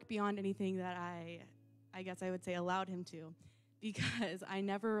a work beyond anything that I guess I would say allowed him to, because I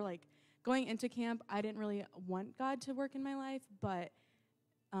never, going into camp, I didn't really want God to work in my life, but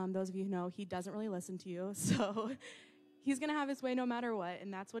those of you who know, he doesn't really listen to you, so he's going to have his way no matter what,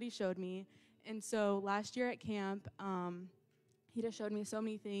 and that's what he showed me. And so last year at camp, he just showed me so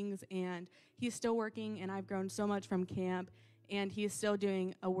many things, and he's still working, and I've grown so much from camp, and he's still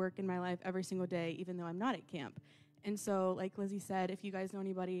doing a work in my life every single day, even though I'm not at camp. And so, like Lizzie said, if you guys know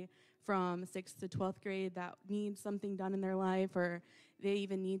anybody from 6th to 12th grade that needs something done in their life, or they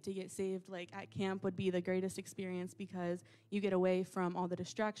even need to get saved, at camp would be the greatest experience, because you get away from all the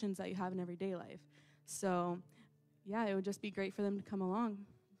distractions that you have in everyday life. So, yeah, it would just be great for them to come along.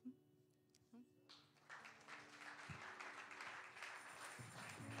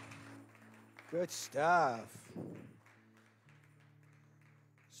 Good stuff.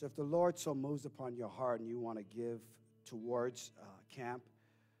 So if the Lord so moves upon your heart and you want to give towards camp,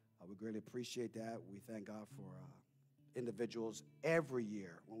 we greatly appreciate that. We thank God for individuals every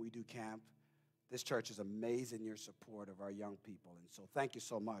year when we do camp. This church is amazing in your support of our young people. And so thank you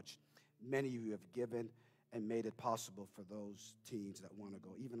so much. Many of you have given and made it possible for those teens that want to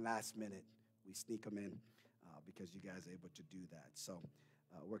go. Even last minute, we sneak them in because you guys are able to do that. So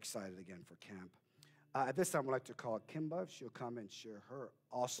we're excited again for camp. At this time, I'd like to call Kimba. She'll come and share her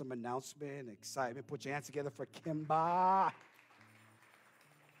awesome announcement and excitement. Put your hands together for Kimba.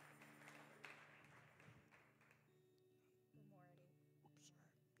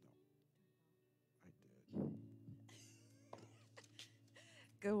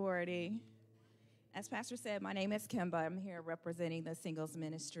 Good morning. As Pastor said, my name is Kimba. I'm here representing the Singles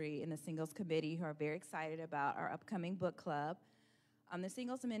Ministry and the Singles Committee, who are very excited about our upcoming book club. The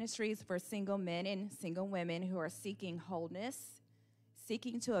Singles Ministry is for single men and single women who are seeking wholeness,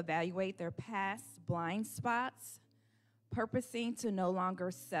 seeking to evaluate their past blind spots, purposing to no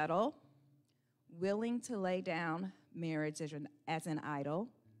longer settle, willing to lay down marriage as an idol,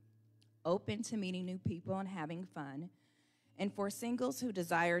 open to meeting new people and having fun, and for singles who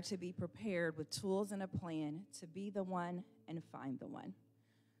desire to be prepared with tools and a plan to be the one and find the one.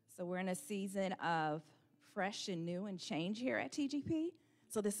 So we're in a season of fresh and new and change here at TGP.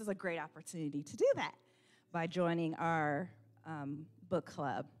 So this is a great opportunity to do that by joining our book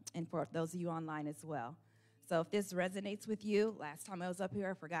club, and for those of you online as well. So if this resonates with you, last time I was up here,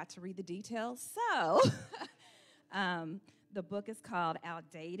 I forgot to read the details. So the book is called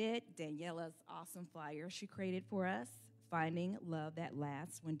Outdated, Daniela's awesome flyer she created for us, Finding Love That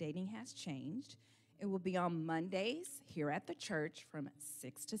Lasts When Dating Has Changed. It will be on Mondays here at the church from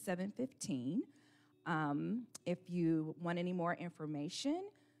 6 to 7:15. If you want any more information,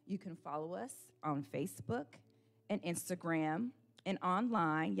 you can follow us on Facebook and Instagram and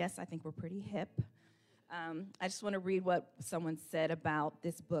online. Yes, I think we're pretty hip. I just want to read what someone said about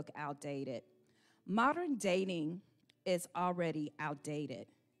this book, Outdated. Modern dating is already outdated.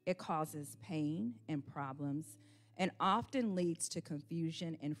 It causes pain and problems and often leads to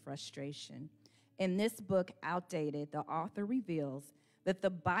confusion and frustration. In this book, Outdated, the author reveals that the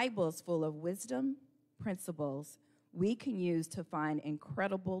Bible is full of wisdom, principles we can use to find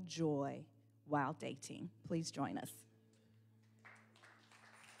incredible joy while dating. Please join us.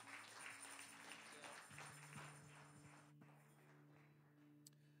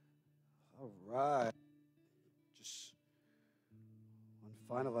 All right. Just one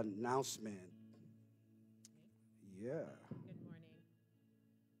final announcement. Yeah.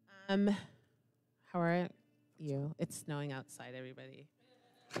 Good morning. How are you? It's snowing outside, everybody.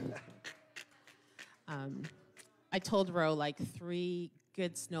 I told Ro like 3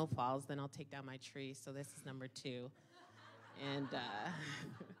 good snowfalls, then I'll take down my tree. So this is number 2. And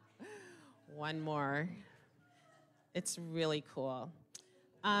one more. It's really cool.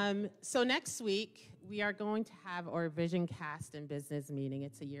 So next week, we are going to have our Vision Cast and Business meeting.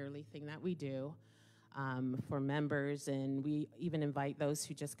 It's a yearly thing that we do for members, and we even invite those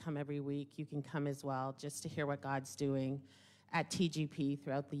who just come every week. You can come as well, just to hear what God's doing at TGP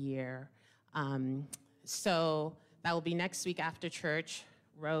throughout the year. So that will be next week after church.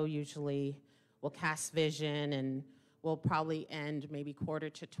 Row usually will cast vision, and we'll probably end maybe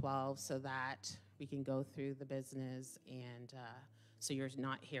 11:45 so that we can go through the business, and so you're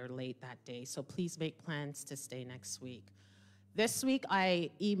not here late that day. So please make plans to stay next week. This week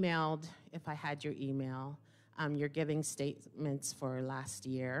I emailed, if I had your email, your giving statements for last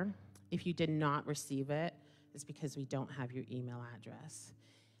year. If you did not receive it, it's because we don't have your email address.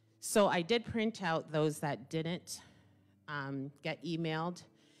 So I did print out those that didn't get emailed,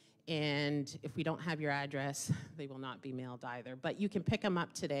 and if we don't have your address, they will not be mailed either. But you can pick them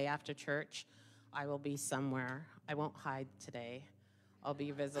up today after church. I will be somewhere. I won't hide today. I'll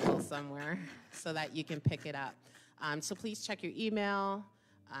be visible somewhere so that you can pick it up. So please check your email,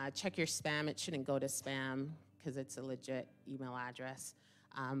 check your spam. It shouldn't go to spam because it's a legit email address,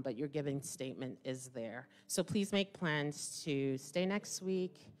 but your giving statement is there. So please make plans to stay next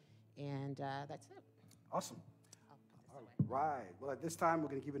week, and that's it. Awesome. All right. Well, at this time, we're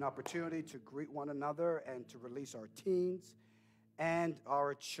going to give you an opportunity to greet one another and to release our teens and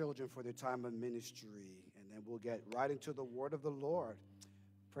our children for their time of ministry. And then we'll get right into the word of the Lord.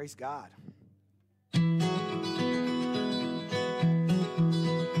 Praise God.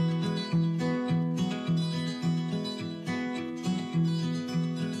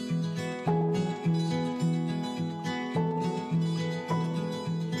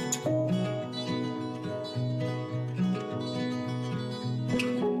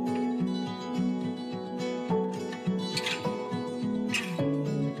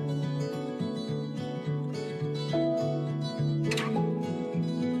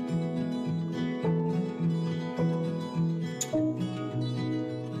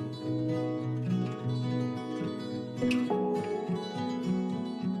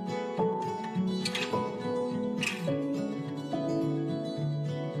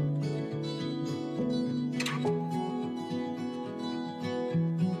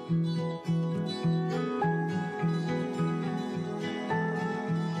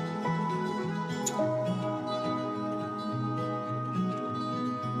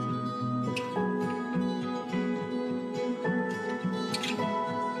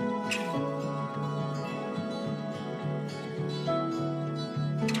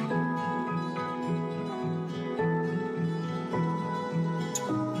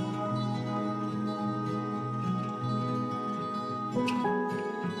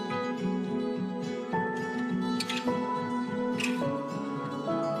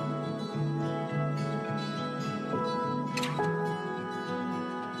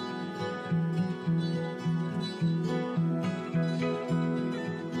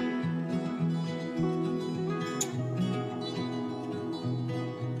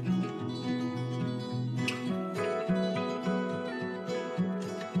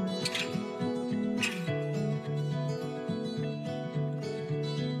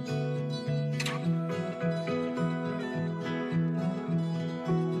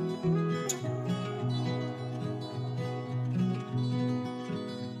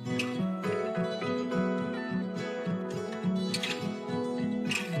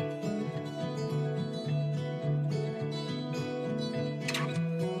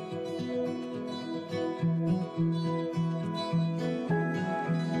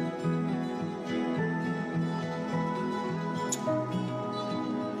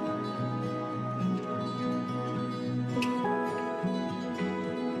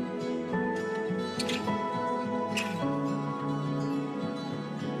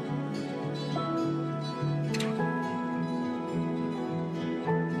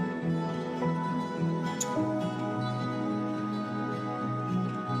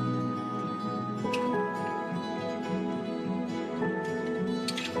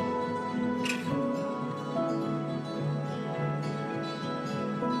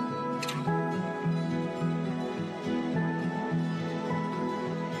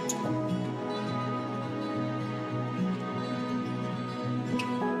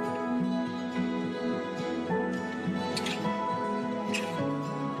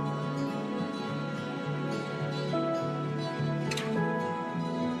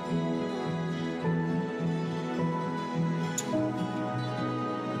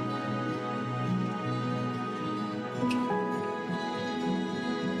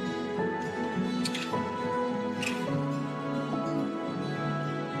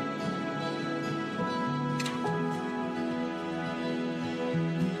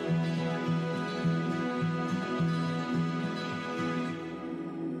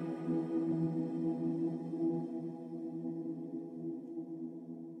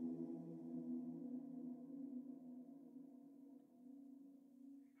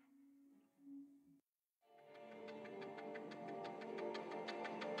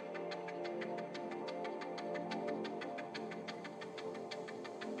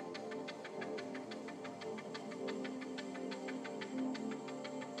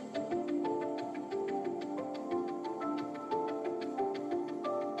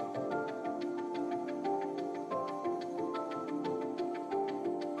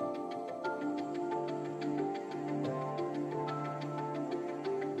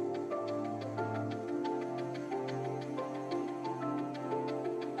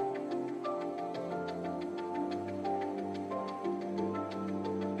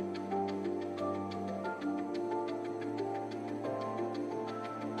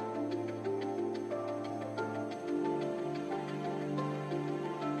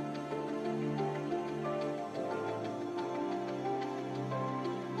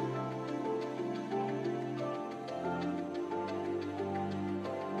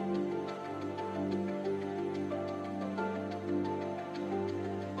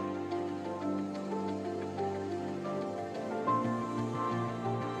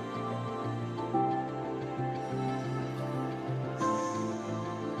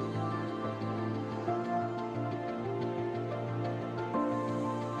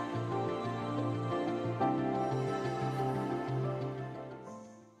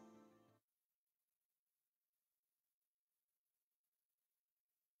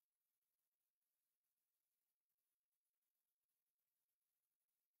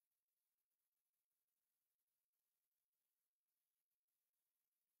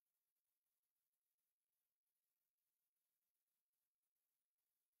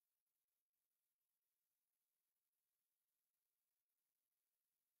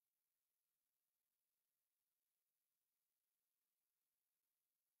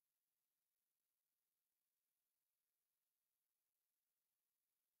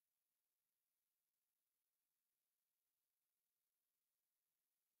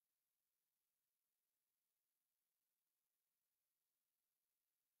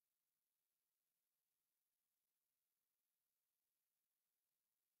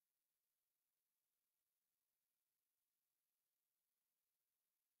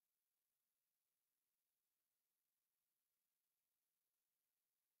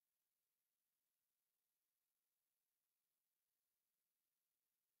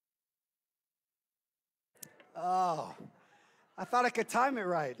 Oh, I thought I could time it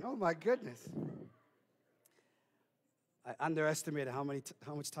right. Oh, my goodness. I underestimated how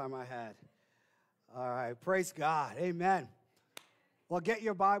much time I had. All right, praise God. Amen. Well, get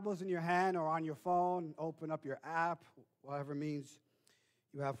your Bibles in your hand or on your phone. Open up your app, whatever means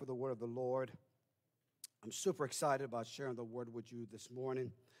you have for the word of the Lord. I'm super excited about sharing the word with you this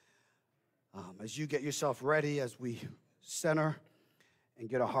morning. As you get yourself ready, as we center and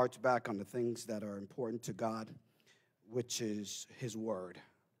get our hearts back on the things that are important to God, which is His Word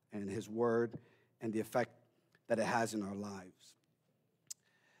and the effect that it has in our lives.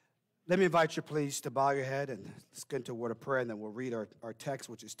 Let me invite you, please, to bow your head and let's get into a word of prayer, and then we'll read our text,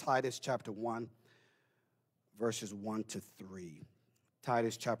 which is Titus chapter 1, verses 1 to 3.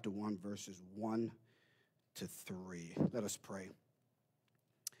 Titus chapter 1, verses 1 to 3. Let us pray.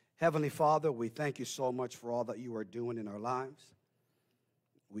 Heavenly Father, we thank you so much for all that you are doing in our lives.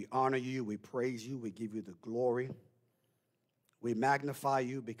 We honor you, we praise you, we give you the glory. We magnify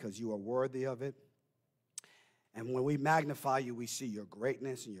you because you are worthy of it. And when we magnify you, we see your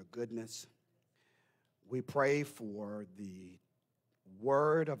greatness and your goodness. We pray for the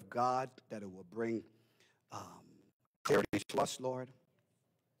word of God, that it will bring clarity to us, Lord.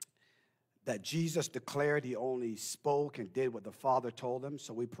 That Jesus declared he only spoke and did what the Father told him.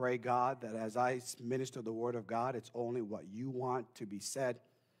 So we pray, God, that as I minister the word of God, it's only what you want to be said.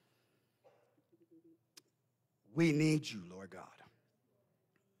 We need you, Lord God.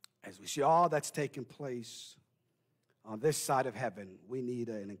 As we see all that's taking place on this side of heaven, we need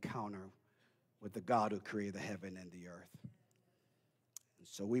an encounter with the God who created the heaven and the earth. And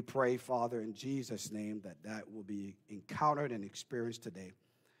so we pray, Father, in Jesus' name, that will be encountered and experienced today.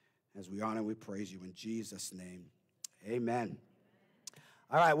 As we honor and we praise you in Jesus' name, amen.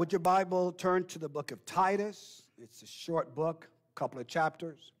 All right, with your Bible, turn to the book of Titus. It's a short book, a couple of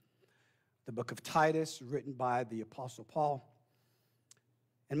chapters. The book of Titus, written by the Apostle Paul.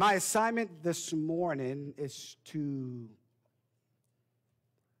 And my assignment this morning is to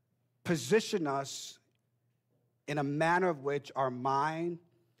position us in a manner of which our mind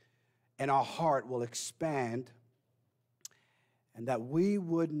and our heart will expand, and that we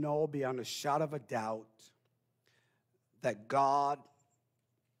would know beyond a shadow of a doubt that God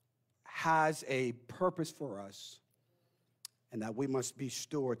has a purpose for us, and that we must be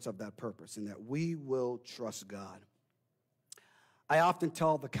stewards of that purpose, and that we will trust God. I often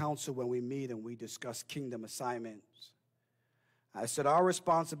tell the council when we meet and we discuss kingdom assignments, I said our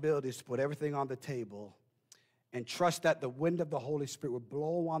responsibility is to put everything on the table and trust that the wind of the Holy Spirit will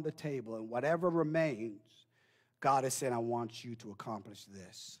blow on the table, and whatever remains, God is saying, I want you to accomplish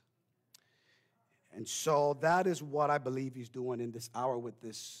this. And so that is what I believe he's doing in this hour with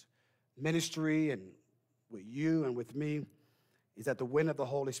this ministry and with you and with me, is that the wind of the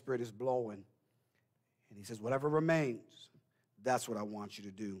Holy Spirit is blowing. And he says, whatever remains, that's what I want you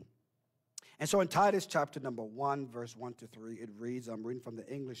to do. And so in Titus chapter number 1, verse 1 to 3, it reads, I'm reading from the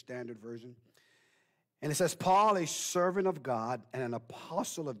English Standard Version. And it says, Paul, a servant of God and an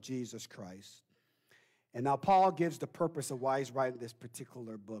apostle of Jesus Christ. And now Paul gives the purpose of why he's writing this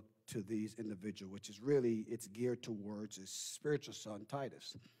particular book to these individuals, which is really, it's geared towards his spiritual son,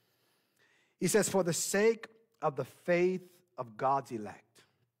 Titus. He says, for the sake of the faith of God's elect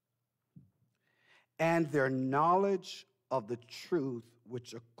and their knowledge of the truth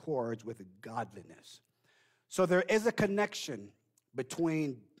which accords with godliness. So there is a connection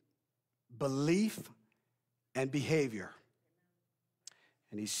between belief and behavior.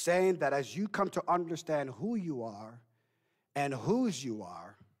 And he's saying that as you come to understand who you are and whose you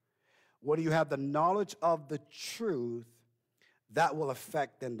are, when you have the knowledge of the truth, that will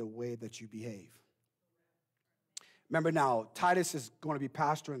affect then the way that you behave. Remember now, Titus is going to be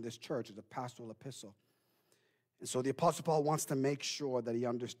pastoring this church. It's a pastoral epistle. And so the Apostle Paul wants to make sure that he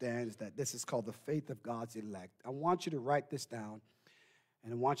understands that this is called the faith of God's elect. I want you to write this down,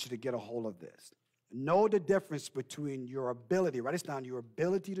 and I want you to get a hold of this. Know the difference between your ability, write this down, your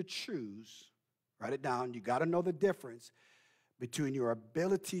ability to choose, write it down. You got to know the difference between your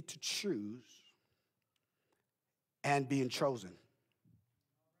ability to choose and being chosen.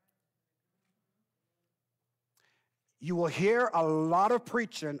 You will hear a lot of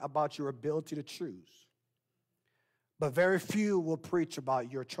preaching about your ability to choose, but very few will preach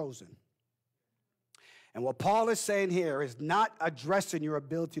about your chosen. And what Paul is saying here is not addressing your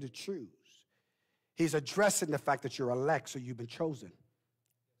ability to choose. He's addressing the fact that you're elect, so you've been chosen.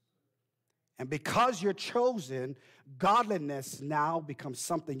 And because you're chosen, godliness now becomes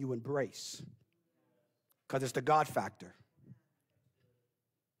something you embrace, because it's the God factor.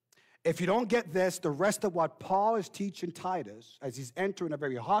 If you don't get this, the rest of what Paul is teaching Titus, as he's entering a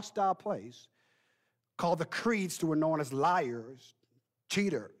very hostile place, called the creeds who were known as liars,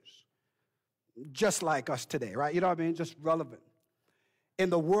 cheaters, just like us today, right? You know what I mean? Just relevant.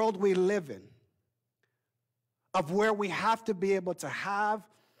 In the world we live in, of where we have to be able to have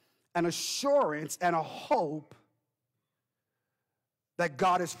an assurance and a hope that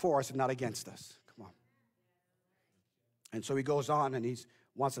God is for us and not against us. Come on. And so he goes on and he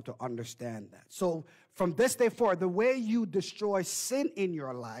wants us to understand that. So from this day forward, the way you destroy sin in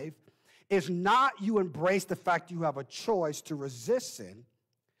your life is not you embrace the fact you have a choice to resist sin.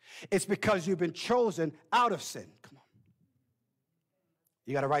 It's because you've been chosen out of sin. Come on.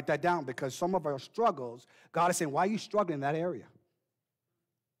 You got to write that down, because some of our struggles, God is saying, why are you struggling in that area?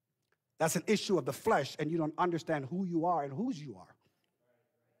 That's an issue of the flesh, and you don't understand who you are and whose you are.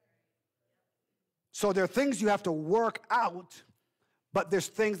 So there are things you have to work out, but there's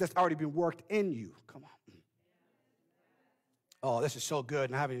things that's already been worked in you. Come on. Oh, this is so good,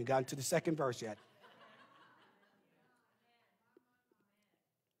 and I haven't even gotten to the second verse yet.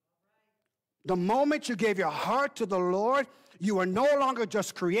 The moment you gave your heart to the Lord, you are no longer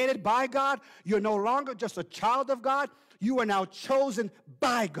just created by God. You're no longer just a child of God. You are now chosen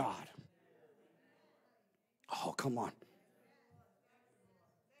by God. Oh, come on.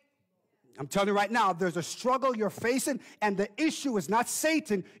 I'm telling you right now, there's a struggle you're facing, and the issue is not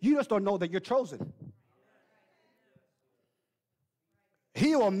Satan. You just don't know that you're chosen.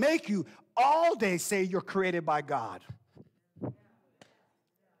 He will make you all day say you're created by God.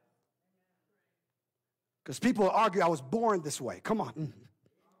 Because people will argue, I was born this way. Come on.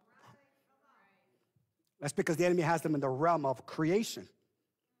 That's because the enemy has them in the realm of creation.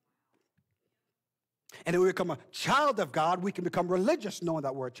 And if we become a child of God, we can become religious knowing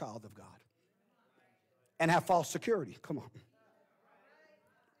that we're a child of God. And have false security. Come on.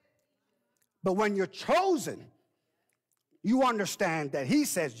 But when you're chosen, you understand that he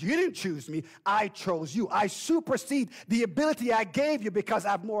says, you didn't choose me, I chose you. I supersede the ability I gave you because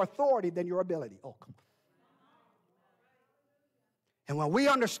I have more authority than your ability. Oh, come on. And when we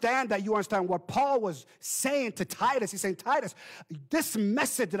understand that, you understand what Paul was saying to Titus. He's saying, Titus, this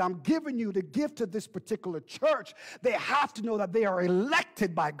message that I'm giving you to give to this particular church, they have to know that they are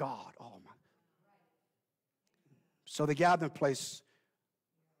elected by God. Oh, my. So the gathering place,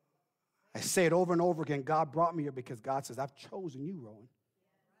 I say it over and over again, God brought me here because God says, I've chosen you, Rowan,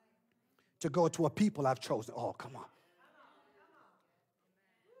 to go to a people I've chosen. Oh, come on.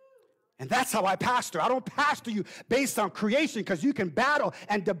 And that's how I pastor. I don't pastor you based on creation, because you can battle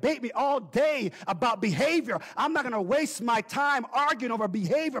and debate me all day about behavior. I'm not going to waste my time arguing over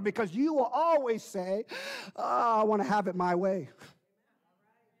behavior, because you will always say, oh, I want to have it my way.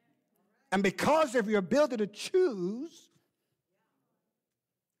 And because of your ability to choose,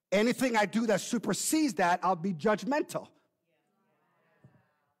 anything I do that supersedes that, I'll be judgmental.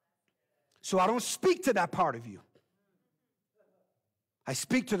 So I don't speak to that part of you. I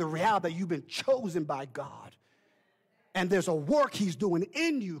speak to the reality that you've been chosen by God. And there's a work he's doing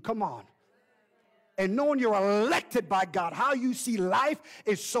in you. Come on. And knowing you're elected by God, how you see life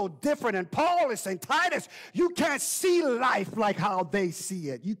is so different. And Paul is saying, Titus, you can't see life like how they see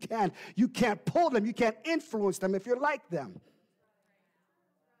it. You can't pull them. You can't influence them if you're like them.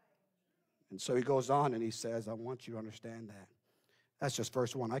 And so he goes on and he says, I want you to understand that. That's just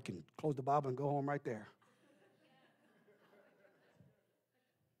verse 1. I can close the Bible and go home right there.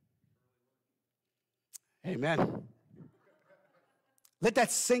 Amen. Let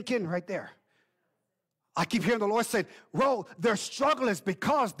that sink in right there. I keep hearing the Lord say, Ro, their struggle is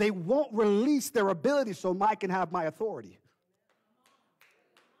because they won't release their ability so I can have my authority.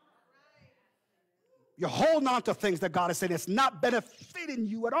 You're holding on to things that God is saying it's not benefiting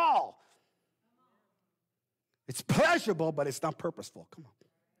you at all. It's pleasurable, but it's not purposeful. Come on.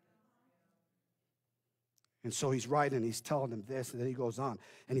 And so he's writing, he's telling them this, and then he goes on.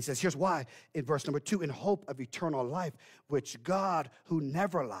 And he says, here's why, in verse number 2, in hope of eternal life, which God, who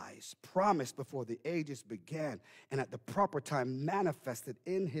never lies, promised before the ages began, and at the proper time manifested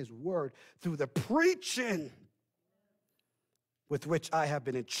in his word through the preaching with which I have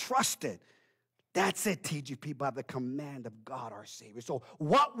been entrusted. That's it, TGP, by the command of God our Savior. So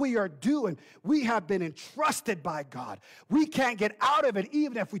what we are doing, we have been entrusted by God. We can't get out of it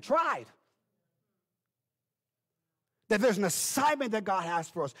even if we tried. That there's an assignment that God has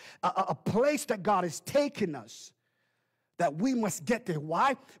for us, a place that God has taken us, that we must get there.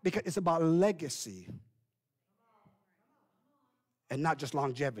 Why? Because it's about legacy and not just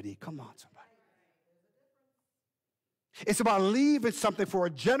longevity. Come on, somebody. It's about leaving something for a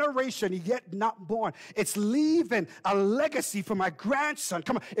generation yet not born. It's leaving a legacy for my grandson.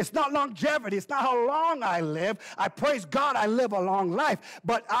 Come on, it's not longevity. It's not how long I live. I praise God I live a long life,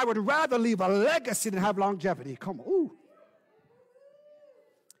 but I would rather leave a legacy than have longevity. Come on, ooh.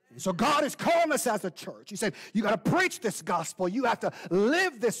 So God is calling us as a church. He said, you got to preach this gospel. You have to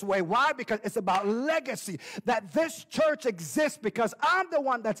live this way. Why? Because it's about legacy. That this church exists because I'm the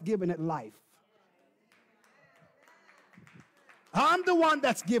one that's giving it life. I'm the one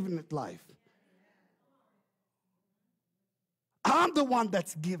that's giving it life. I'm the one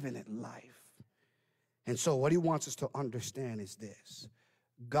that's giving it life. And so what he wants us to understand is this.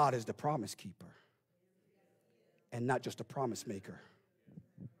 God is the promise keeper and not just a promise maker.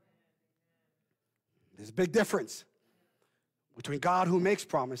 There's a big difference between God who makes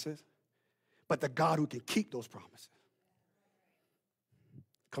promises, but the God who can keep those promises.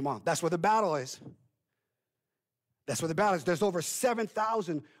 Come on, that's where the battle is. That's where the battle is. There's over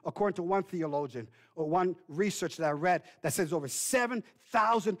 7,000, according to one theologian, or one research that I read, that says over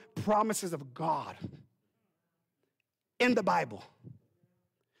 7,000 promises of God in the Bible.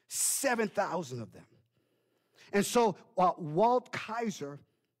 7,000 of them. And so Walt Kaiser,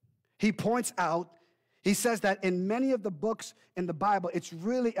 he points out, he says that in many of the books in the Bible, it's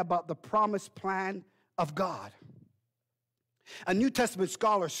really about the promised plan of God. A New Testament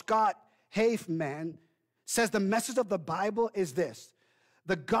scholar, Scott Hafeman, says the message of the Bible is this: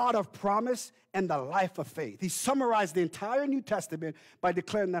 the God of promise and the life of faith. He summarized the entire New Testament by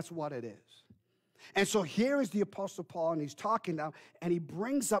declaring that's what it is. And so here is the Apostle Paul, and he's talking now, and he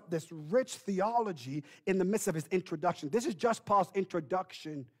brings up this rich theology in the midst of his introduction. This is just Paul's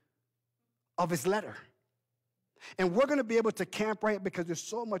introduction of his letter. And we're going to be able to camp right because there's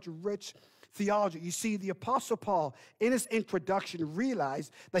so much rich theology. You see, the Apostle Paul, in his introduction,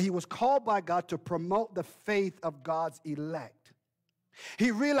 realized that he was called by God to promote the faith of God's elect. He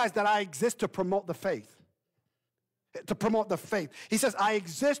realized that I exist to promote the faith. To promote the faith. He says, I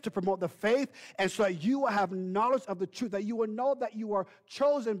exist to promote the faith, and so that you will have knowledge of the truth, that you will know that you are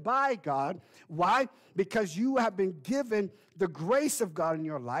chosen by God. Why? Because you have been given the grace of God in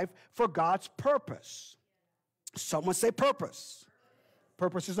your life for God's purpose. Someone say purpose.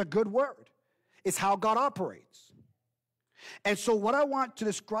 Purpose is a good word. It's how God operates. And so what I want to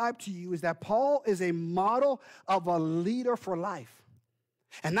describe to you is that Paul is a model of a leader for life.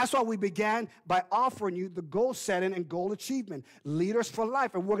 And that's why we began by offering you the goal setting and goal achievement, leaders for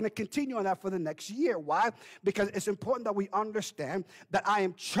life. And we're going to continue on that for the next year. Why? Because it's important that we understand that I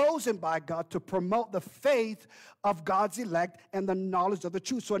am chosen by God to promote the faith of God's elect and the knowledge of the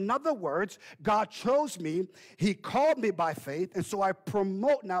truth. So in other words, God chose me, he called me by faith, and so I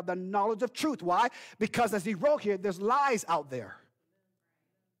promote now the knowledge of truth. Why? Because as he wrote here, there's lies out there.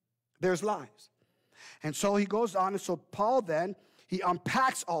 There's lies. And so he goes on, and so Paul then, he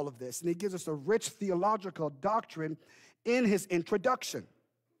unpacks all of this, and he gives us a rich theological doctrine in his introduction.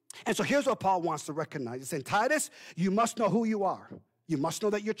 And so here's what Paul wants to recognize. He's saying, Titus, you must know who you are. You must know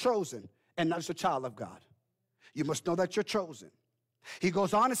that you're chosen and not just a child of God. You must know that you're chosen. He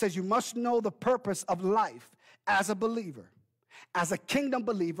goes on and says, you must know the purpose of life as a believer. As a kingdom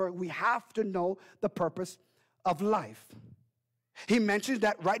believer, we have to know the purpose of life. He mentions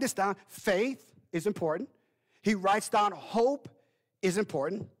that, write this down, faith is important. He writes down hope is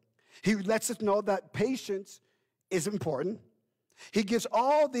important. He lets us know that patience is important. He gives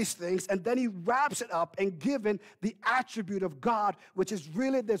all these things, and then he wraps it up and given the attribute of God, which is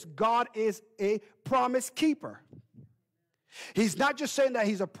really this: God is a promise keeper. He's not just saying that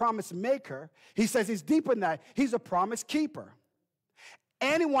he's a promise maker. He says he's deeper than that. He's a promise keeper.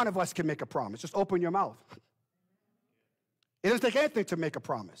 Any one of us can make a promise. Just open your mouth. It doesn't take anything to make a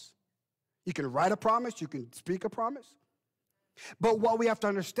promise. You can write a promise. You can speak a promise. But what we have to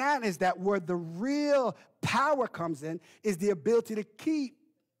understand is that where the real power comes in is the ability to keep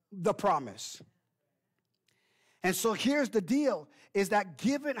the promise. And so here's the deal, is that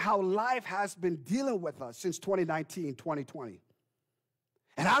given how life has been dealing with us since 2019, 2020,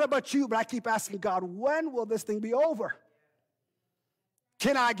 and I don't know about you, but I keep asking God, when will this thing be over?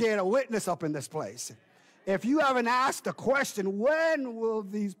 Can I get a witness up in this place? If you haven't asked the question, when will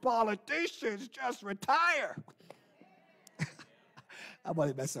these politicians just retire? I'm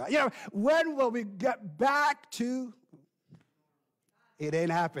only messing around. You know, when will we get back to? It ain't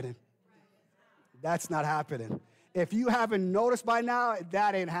happening. That's not happening. If you haven't noticed by now,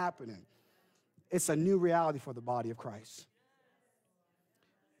 that ain't happening. It's a new reality for the body of Christ.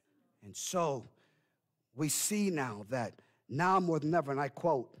 And so we see now that now more than ever, and I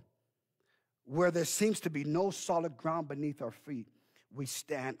quote, where there seems to be no solid ground beneath our feet, we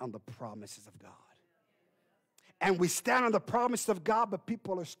stand on the promises of God. And we stand on the promise of God, but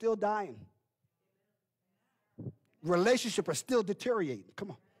people are still dying. Relationships are still deteriorating.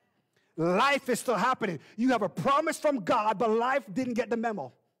 Come on. Life is still happening. You have a promise from God, but life didn't get the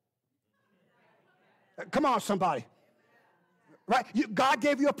memo. Come on, somebody. Right? God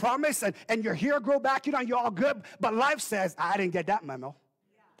gave you a promise, and your hair grow back, you're all good, but life says, I didn't get that memo.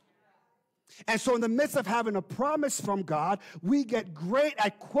 And so in the midst of having a promise from God, we get great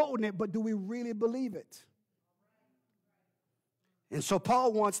at quoting it, but do we really believe it? And so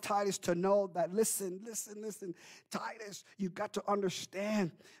Paul wants Titus to know that, listen, Titus, you've got to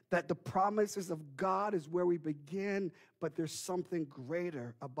understand that the promises of God is where we begin, but there's something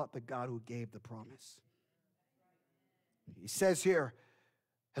greater about the God who gave the promise. He says here,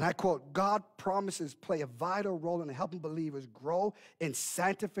 and I quote, God promises play a vital role in helping believers grow in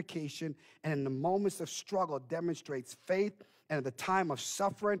sanctification, and in the moments of struggle demonstrates faith, and at the time of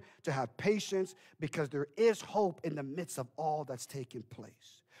suffering to have patience, because there is hope in the midst of all that's taking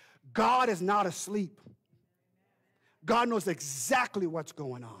place. God is not asleep. God knows exactly what's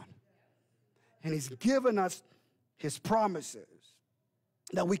going on. And he's given us his promises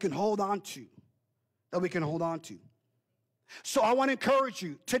that we can hold on to, So I want to encourage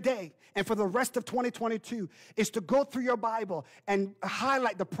you today and for the rest of 2022 is to go through your Bible and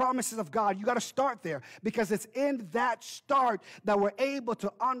highlight the promises of God. You got to start there, because it's in that start that we're able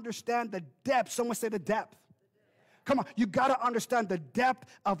to understand the depth. Someone say the depth. Come on, you got to understand the depth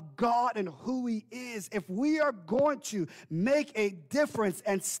of God and who he is. If we are going to make a difference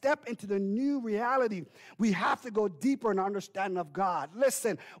and step into the new reality, we have to go deeper in our understanding of God.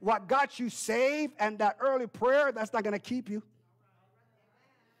 Listen, what got you saved and that early prayer, that's not going to keep you.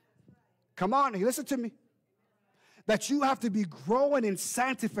 Come on, listen to me. That you have to be growing in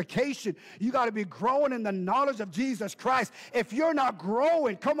sanctification. You got to be growing in the knowledge of Jesus Christ. If you're not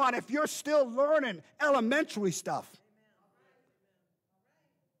growing, come on, if you're still learning elementary stuff,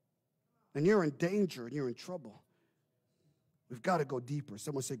 then you're in danger and you're in trouble. We've got to go deeper.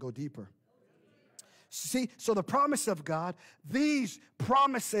 Someone say, go deeper. See, so the promise of God, these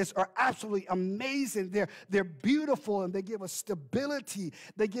promises are absolutely amazing. They're beautiful, and they give us stability.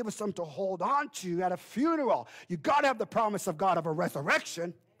 They give us something to hold on to at a funeral. You got to have the promise of God of a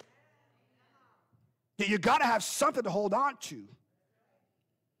resurrection. You got to have something to hold on to.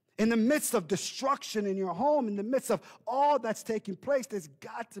 In the midst of destruction in your home, in the midst of all that's taking place, there's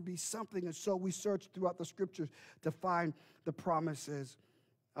got to be something. And so we search throughout the scriptures to find the promises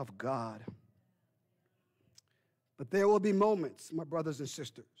of God. But there will be moments, my brothers and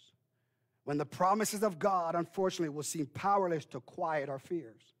sisters, when the promises of God, unfortunately, will seem powerless to quiet our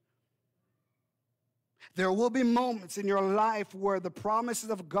fears. There will be moments in your life where the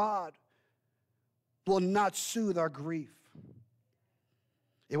promises of God will not soothe our grief.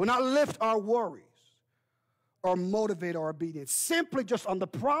 It will not lift our worries or motivate our obedience. Simply just on the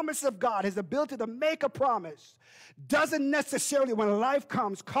promise of God, his ability to make a promise doesn't necessarily, when life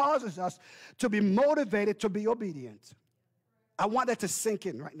comes, causes us to be motivated to be obedient. I want that to sink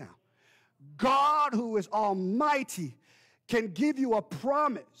in right now. God, who is almighty, can give you a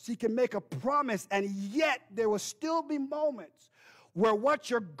promise. He can make a promise, and yet there will still be moments where what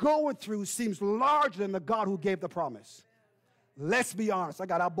you're going through seems larger than the God who gave the promise. Let's be honest. I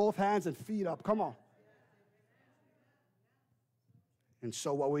got out both hands and feet up. Come on. And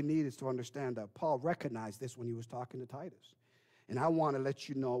so what we need is to understand that Paul recognized this when he was talking to Titus. And I want to let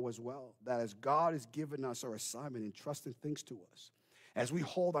you know as well that as God has given us our assignment and trusting things to us, as we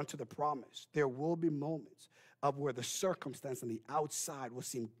hold on to the promise, there will be moments of where the circumstance on the outside will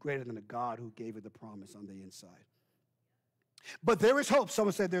seem greater than the God who gave it the promise on the inside. But there is hope.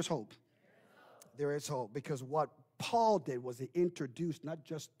 Someone said there's hope. There is hope, because what Paul did was he introduced not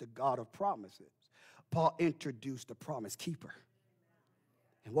just the God of promises. Paul introduced the promise keeper.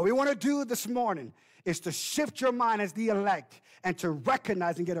 And what we want to do this morning is to shift your mind as the elect and to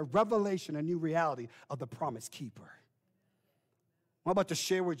recognize and get a revelation, a new reality of the promise keeper. What I'm about to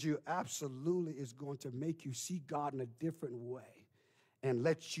share with you absolutely is going to make you see God in a different way and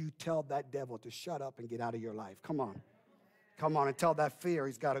let you tell that devil to shut up and get out of your life. Come on. Come on, and tell that fear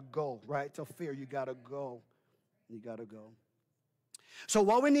he's got to go, right? Tell fear you got to go. You got to go. So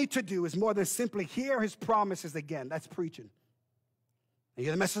what we need to do is more than simply hear his promises again. That's preaching. You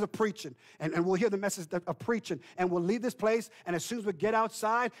hear the message of preaching, and we'll hear the message of preaching, and we'll leave this place, and as soon as we get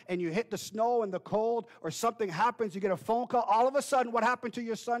outside and you hit the snow and the cold or something happens, you get a phone call, all of a sudden what happened to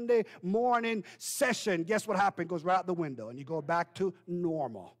your Sunday morning session? Guess what happened? It goes right out the window, and you go back to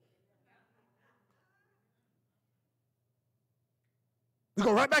normal. We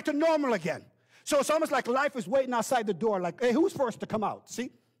go right back to normal again. So it's almost like life is waiting outside the door, like, hey, who's first to come out?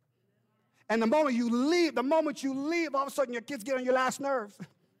 See? And the moment you leave, all of a sudden your kids get on your last nerve.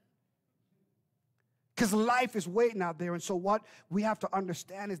 Because life is waiting out there. And so what we have to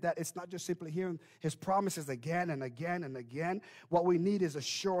understand is that it's not just simply hearing his promises again and again and again. What we need is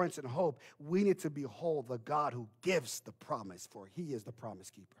assurance and hope. We need to behold the God who gives the promise, for he is the promise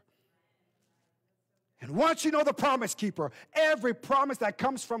keeper. And once you know the promise keeper, every promise that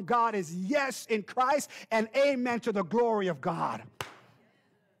comes from God is yes in Christ and amen to the glory of God.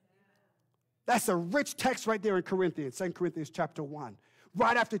 That's a rich text right there in Corinthians, 2 Corinthians chapter 1.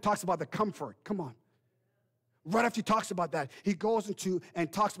 Right after he talks about the comfort. Come on. Right after he talks about that, he goes into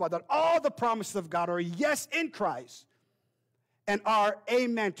and talks about that all the promises of God are yes in Christ and are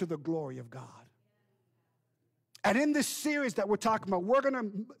amen to the glory of God. And in this series that we're talking about, we're going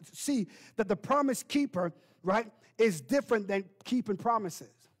to see that the promise keeper, right, is different than keeping promises.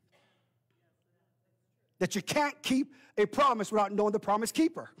 That you can't keep a promise without knowing the promise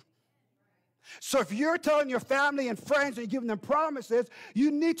keeper. So if you're telling your family and friends and you're giving them promises, you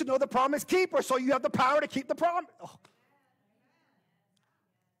need to know the promise keeper so you have the power to keep the promise. Oh.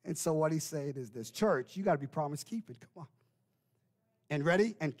 And so what he's saying is this, church, you got to be promise keeping. Come on. And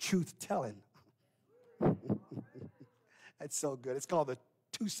ready? And truth telling. That's so good. It's called the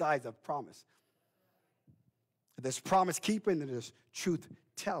two sides of promise. There's promise keeping and there's truth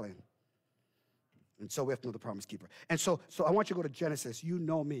telling. And so we have to know the promise keeper. And so I want you to go to Genesis. You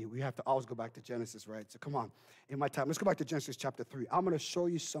know me. We have to always go back to Genesis, right? So come on. In my time, let's go back to Genesis chapter 3. I'm going to show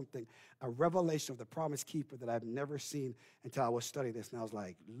you something, a revelation of the promise keeper that I've never seen until I was studying this. And I was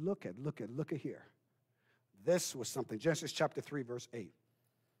like, look at here. This was something. Genesis chapter 3, verse 8.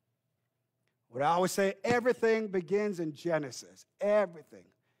 What I always say, everything begins in Genesis. Everything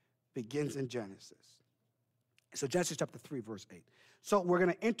begins in Genesis. So Genesis chapter 3, verse 8. So we're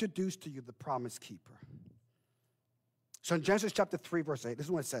going to introduce to you the promise keeper. So in Genesis chapter 3, verse 8, this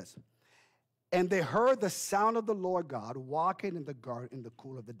is what it says. And they heard the sound of the Lord God walking in the garden in the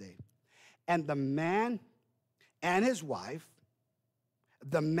cool of the day. And the man and his wife,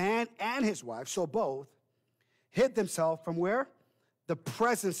 so both, hid themselves from where? The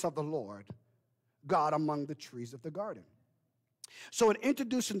presence of the Lord God among the trees of the garden. So in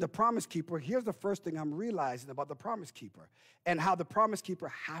introducing the promise keeper, here's the first thing I'm realizing about the promise keeper and how the promise keeper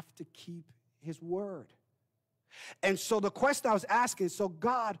have to keep his word. And so the question I was asking, so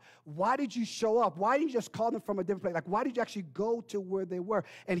God, why did you show up? Why didn't you just call them from a different place? Like, why did you actually go to where they were?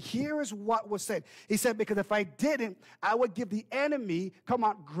 And here is what was said. He said, because if I didn't, I would give the enemy,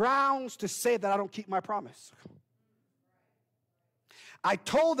 grounds to say that I don't keep my promise. I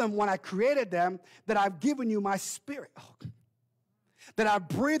told them when I created them that I've given you my spirit. That I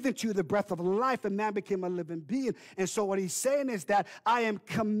breathed into you the breath of life, and man became a living being. And so what he's saying is that I am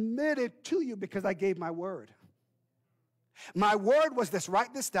committed to you because I gave my word. My word was this,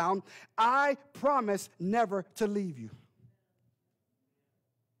 write this down, I promise never to leave you.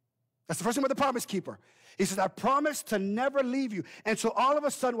 That's the first thing with the promise keeper. He says, I promise to never leave you. And so all of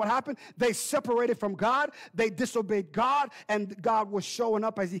a sudden what happened? They separated from God. They disobeyed God. And God was showing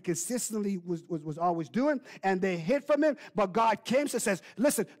up as he consistently was always doing. And they hid from him. But God came and says,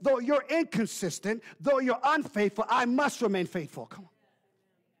 listen, though you're inconsistent, though you're unfaithful, I must remain faithful. Come on.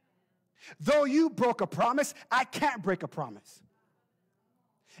 Though you broke a promise, I can't break a promise.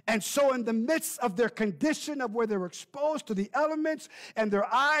 And so in the midst of their condition of where they were exposed to the elements and their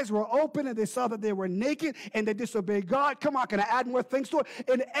eyes were open and they saw that they were naked and they disobeyed God. Come on, can I add more things to it?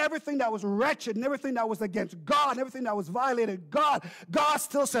 And everything that was wretched and everything that was against God, and everything that was violated God, God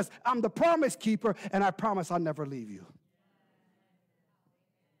still says, I'm the promise keeper and I promise I'll never leave you.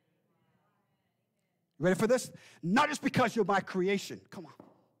 Ready for this? Not just because you're my creation. Come on.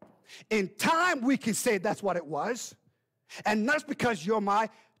 In time, we can say that's what it was. And not just because you're my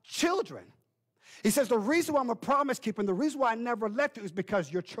children. He says, the reason why I'm a promise keeper and the reason why I never left you is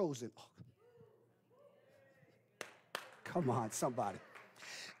because you're chosen. Oh. Come on, somebody.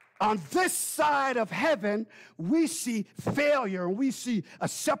 On this side of heaven, we see failure and we see a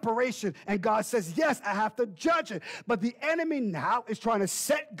separation. And God says, yes, I have to judge it. But the enemy now is trying to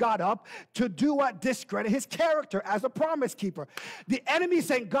set God up to do what? Discredit his character as a promise keeper. The enemy is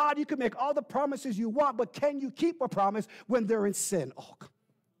saying, God, you can make all the promises you want, but can you keep a promise when they're in sin? Oh.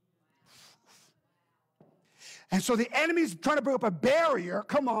 And so the enemy is trying to bring up a barrier,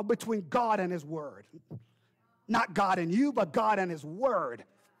 come on, between God and his word. Not God and you, but God and his word.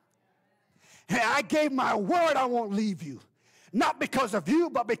 Hey, I gave my word I won't leave you. Not because of you,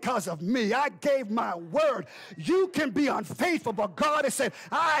 but because of me. I gave my word. You can be unfaithful, but God has said,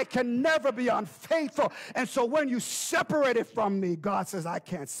 I can never be unfaithful. And so when you separated from me, God says, I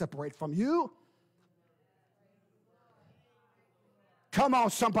can't separate from you. Come on,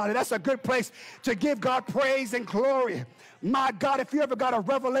 somebody. That's a good place to give God praise and glory. My God, if you ever got a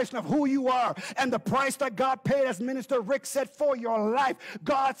revelation of who you are and the price that God paid, as Minister Rick said, for your life,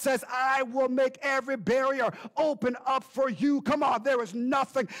 God says, I will make every barrier open up for you. Come on, there is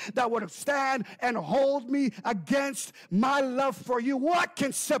nothing that would stand and hold me against my love for you. What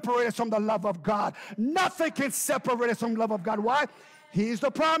can separate us from the love of God? Nothing can separate us from the love of God. Why? He's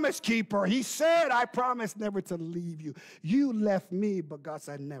the promise keeper. He said, I promise never to leave you. You left me, but God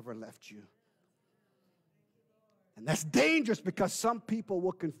said, I never left you. And that's dangerous because some people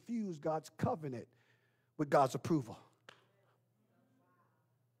will confuse God's covenant with God's approval.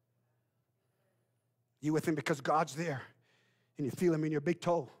 You would think because God's there and you feel him in your big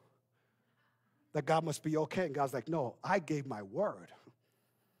toe that God must be okay. And God's like, no, I gave my word.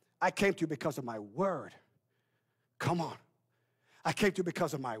 I came to you because of my word. Come on. I came to you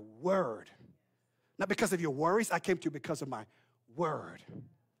because of my word. Not because of your worries. I came to you because of my word.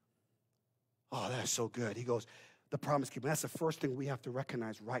 Oh, that's so good. He goes, the promise keeper. That's the first thing we have to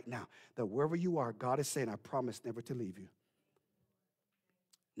recognize right now. That wherever you are, God is saying, I promise never to leave you.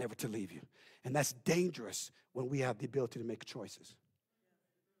 Never to leave you. And that's dangerous when we have the ability to make choices.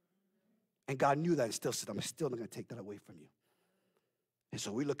 And God knew that and still said, I'm still not going to take that away from you. And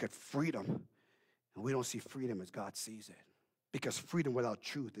so we look at freedom, and we don't see freedom as God sees it. Because freedom without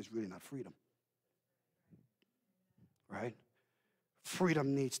truth is really not freedom. Right?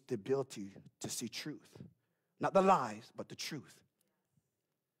 Freedom needs the ability to see truth. Not the lies, but the truth.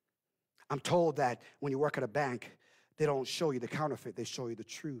 I'm told that when you work at a bank, they don't show you the counterfeit, they show you the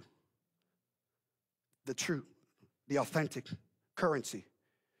true. The true, the authentic currency.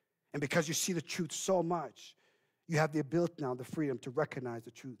 And because you see the truth so much, you have the ability now, the freedom to recognize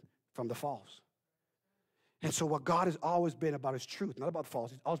the truth from the false. And so what God has always been about is truth, not about false.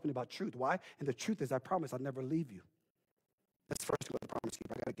 He's always been about truth. Why? And the truth is, I promise I'll never leave you. That's the first thing with the promise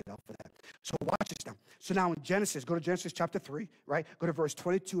keeper. I got to get out for that. So watch this now. So now in Genesis, go to Genesis chapter 3, right? Go to verse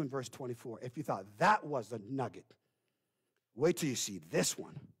 22 and verse 24. If you thought that was a nugget, wait till you see this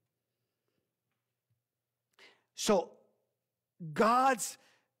one. So God's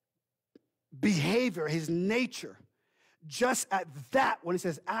behavior, his nature, just at that, when he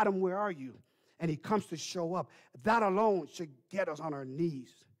says, Adam, where are you? And he comes to show up, that alone should get us on our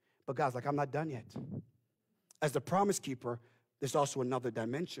knees. But God's like, I'm not done yet. As the promise keeper, there's also another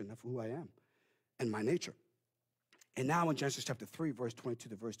dimension of who I am and my nature. And now in Genesis chapter 3, verse 22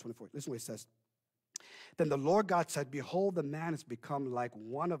 to verse 24, listen to what it says. Then the Lord God said, behold, the man has become like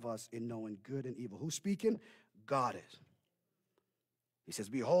one of us in knowing good and evil. Who's speaking? God is. He says,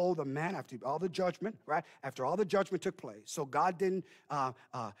 behold, the man, after all the judgment, right? After all the judgment took place. So God didn't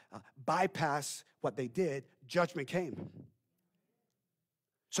bypass what they did. Judgment came.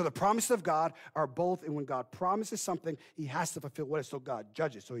 So the promises of God are both, and when God promises something, he has to fulfill what it is. So God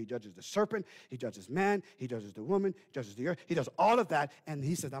judges. So he judges the serpent, he judges man, he judges the woman, he judges the earth. He does all of that, and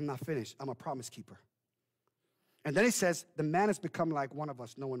he says, I'm not finished. I'm a promise keeper. And then he says, the man has become like one of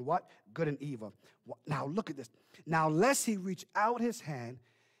us, knowing what? Good and evil. Now look at this. Now lest he reach out his hand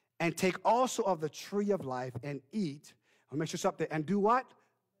and take also of the tree of life and eat. I'll make sure it's up there. And do what?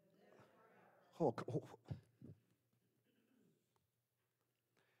 Oh.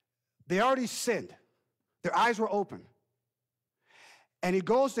 They already sinned. Their eyes were open. And he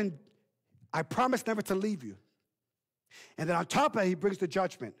goes and, I promise never to leave you. And then on top of that, he brings the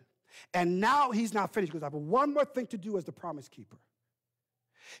judgment. And now he's not finished because I have one more thing to do as the promise keeper.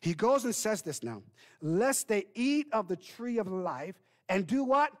 He goes and says this now. Lest they eat of the tree of life and do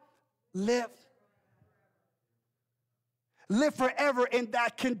what? Live. Live forever in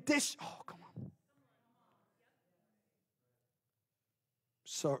that condition. Oh, come on.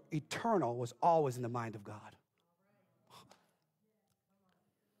 So eternal was always in the mind of God.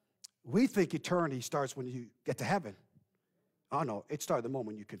 We think eternity starts when you get to heaven. Oh, no, it started the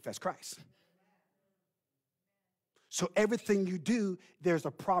moment you confess Christ. So everything you do, there's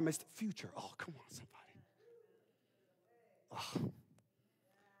a promised future. Oh, come on, somebody. Oh.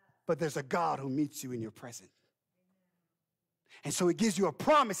 But there's a God who meets you in your present. And so he gives you a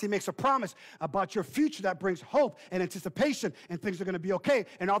promise. He makes a promise about your future that brings hope and anticipation, and things are going to be okay,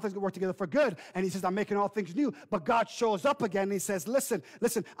 and all things will work together for good. And he says, I'm making all things new. But God shows up again, and he says, listen,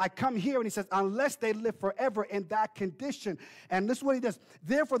 I come here, and he says, unless they live forever in that condition. And this is what he does.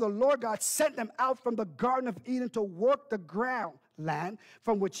 Therefore, the Lord God sent them out from the Garden of Eden to work the land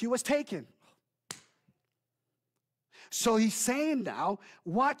from which he was taken. So he's saying now,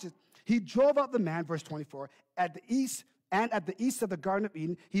 watch it. He drove out the man, verse 24, at the east. And at the east of the Garden of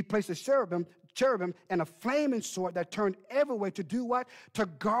Eden, he placed a cherubim and a flaming sword that turned every way to do what? To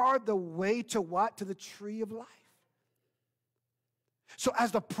guard the way to what? To the tree of life. So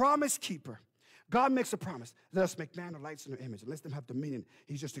as the promise keeper, God makes a promise. Let us make man of lights in their image, and let them have dominion.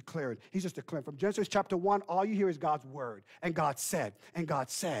 He's just declaring. From Genesis chapter 1, all you hear is God's word. And God said, and God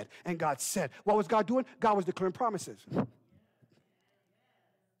said, and God said. What was God doing? God was declaring promises.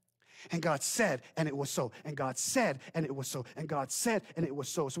 And God said, and it was so. And God said, and it was so. And God said, and it was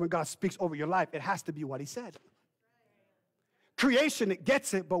so. So when God speaks over your life, it has to be what he said. Creation, it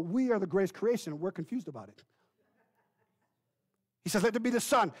gets it, but we are the greatest creation, and we're confused about it. He says, let there be the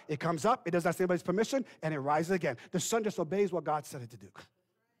sun. It comes up, it does not say anybody's permission, and it rises again. The sun just obeys what God said it to do.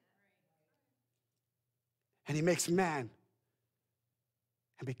 And he makes man.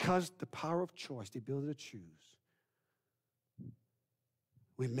 And because the power of choice, the ability to choose,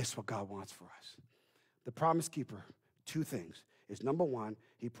 we miss what God wants for us. The promise keeper, two things, is number one,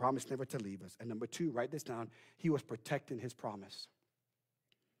 he promised never to leave us. And number two, write this down, he was protecting his promise.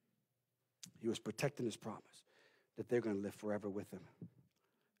 He was protecting his promise that they're going to live forever with him.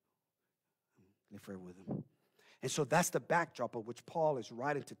 Live forever with him. And so that's the backdrop of which Paul is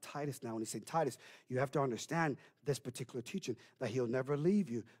writing to Titus now. And he's saying, Titus, you have to understand this particular teaching, that he'll never leave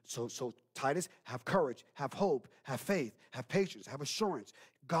you. So Titus, have courage, have hope, have faith, have patience, have assurance.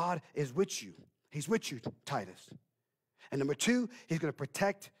 God is with you. He's with you, Titus. And number two, he's going to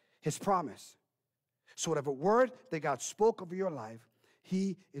protect his promise. So whatever word that God spoke over your life,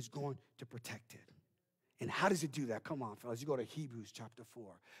 he is going to protect it. And how does he do that? Come on, fellas. You go to Hebrews chapter 4.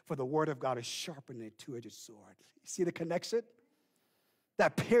 For the word of God is sharper than a two-edged sword. You see the connection?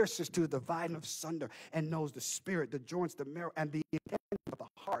 That pierces to the dividing of sunder and knows the spirit, the joints, the marrow, and the intent of the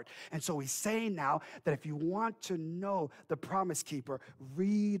heart. And so he's saying now that if you want to know the promise keeper,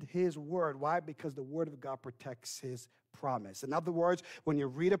 read his word. Why? Because the word of God protects his promise. In other words, when you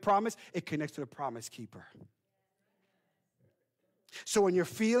read a promise, it connects to the promise keeper. So when your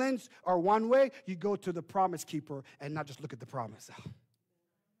feelings are one way, you go to the promise keeper and not just look at the promise.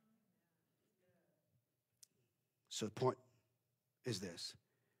 So the point is this.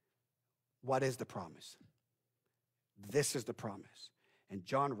 What is the promise? This is the promise. And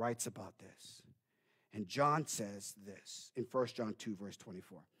John writes about this. And John says this in 1 John 2, verse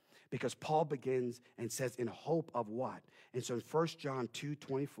 24. Because Paul begins and says, in hope of what? And so in 1 John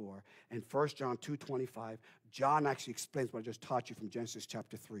 2:24 and 1 John 2:25, John actually explains what I just taught you from Genesis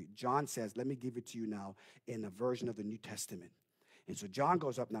chapter 3. John says, let me give it to you now in a version of the New Testament. And so John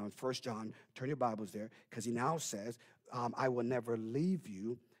goes up now in 1 John, turn your Bibles there, because he now says, I will never leave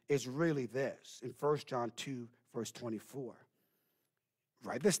you, is really this, in 1 John 2, verse 24.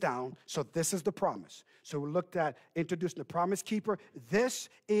 Write this down. So this is the promise. So we looked at introducing the promise keeper. This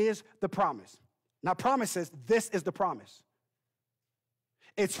is the promise. Now promise says this is the promise.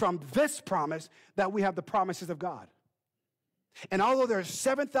 It's from this promise that we have the promises of God. And although there are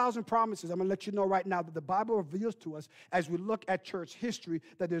 7,000 promises, I'm going to let you know right now that the Bible reveals to us as we look at church history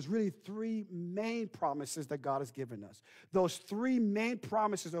that there's really three main promises that God has given us. Those three main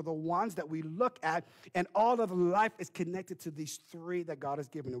promises are the ones that we look at, and all of life is connected to these three that God has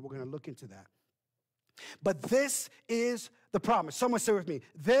given, and we're going to look into that. But this is the promise. Someone say with me,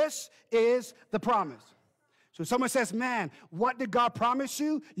 this is the promise. So someone says, man, what did God promise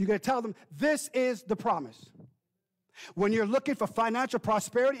you? You're going to tell them, this is the promise. When you're looking for financial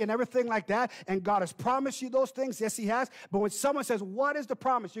prosperity and everything like that, and God has promised you those things, yes, he has. But when someone says, what is the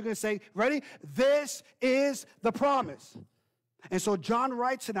promise? You're going to say, ready? This is the promise. And so John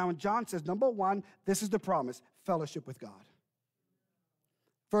writes it now, and John says, number one, this is the promise, fellowship with God.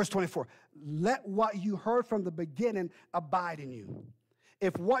 Verse 24, let what you heard from the beginning abide in you.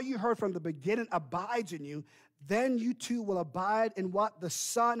 If what you heard from the beginning abides in you, then you too will abide in what? The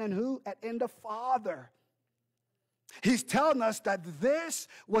Son and who? And in the Father. He's telling us that this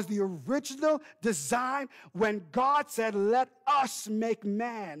was the original design when God said, let us make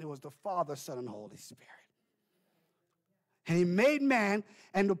man. It was the Father, Son, and Holy Spirit. And he made man,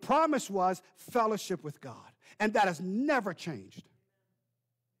 and the promise was fellowship with God. And that has never changed.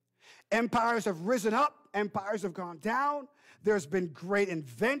 Empires have risen up, empires have gone down. There's been great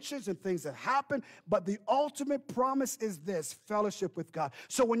inventions and things that happen, but the ultimate promise is this, fellowship with God.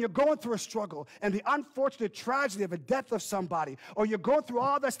 So when you're going through a struggle and the unfortunate tragedy of a death of somebody, or you're going through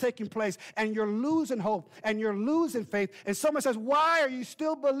all that's taking place and you're losing hope and you're losing faith, and someone says, why are you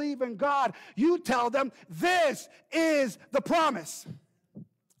still believing God? You tell them, this is the promise.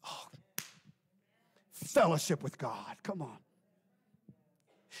 Oh, fellowship with God. Come on.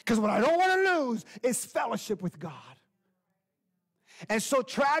 Because what I don't want to lose is fellowship with God. And so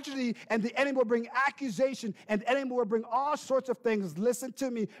tragedy and the enemy will bring accusation and the enemy will bring all sorts of things. Listen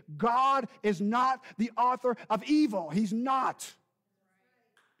to me. God is not the author of evil. He's not.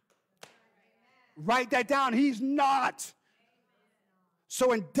 Write that down. He's not. So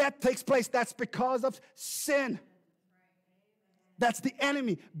when death takes place, that's because of sin. That's the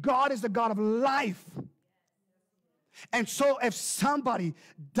enemy. God is the God of life. And so if somebody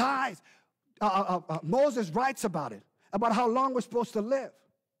dies, Moses writes about it, about how long we're supposed to live.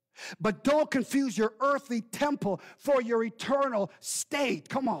 But don't confuse your earthly temple for your eternal state.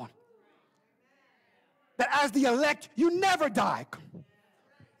 Come on. That as the elect, you never die.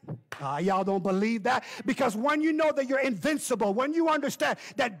 Y'all don't believe that? Because when you know that you're invincible, when you understand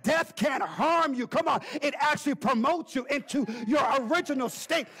that death can't harm you, come on, it actually promotes you into your original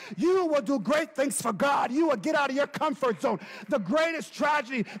state. You will do great things for God. You will get out of your comfort zone. The greatest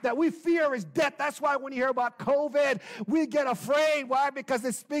tragedy that we fear is death. That's why when you hear about COVID, we get afraid. Why? Because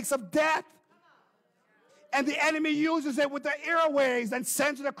it speaks of death. And the enemy uses it with the airwaves and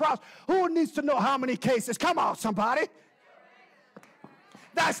sends it across. Who needs to know how many cases? Come on, somebody.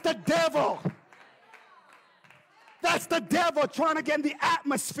 That's the devil. That's the devil trying to get in the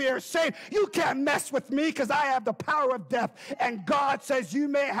atmosphere, saying, you can't mess with me because I have the power of death. And God says, you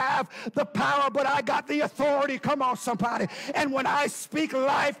may have the power, but I got the authority. Come on, somebody. And when I speak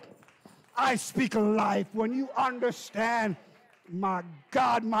life, I speak life. When you understand, my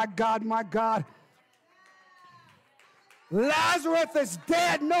God, my God, my God. Lazarus is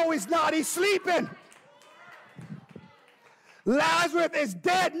dead. No, he's not. He's sleeping. Lazarus is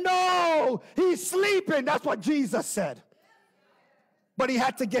dead. No, he's sleeping. That's what Jesus said. But he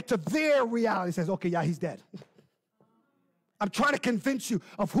had to get to their reality. He says, okay, yeah, he's dead. I'm trying to convince you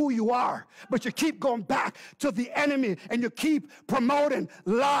of who you are, but you keep going back to the enemy and you keep promoting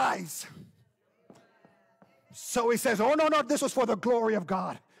lies. So he says, oh, no, this was for the glory of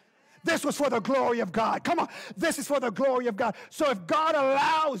God. This was for the glory of God. Come on, this is for the glory of God. So if God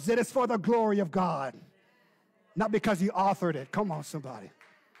allows it, it's for the glory of God. Not because he authored it. Come on, somebody.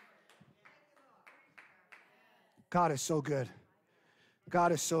 God is so good.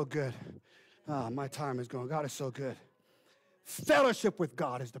 God is so good. My time is going. God is so good. Fellowship with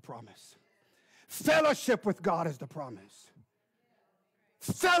God is the promise. Fellowship with God is the promise.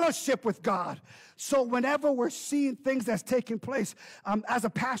 Fellowship with God. So whenever we're seeing things that's taking place, as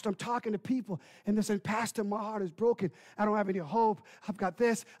a pastor, I'm talking to people, and they're saying, Pastor, my heart is broken. I don't have any hope. I've got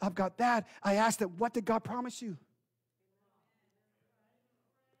this. I've got that. I asked them, what did God promise you?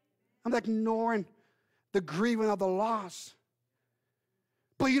 I'm ignoring the grieving of the loss.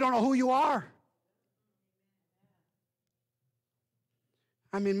 But you don't know who you are.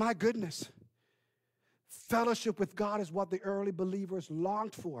 I mean, my goodness. Fellowship with God is what the early believers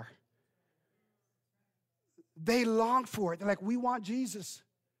longed for. They longed for it. They're like, we want Jesus.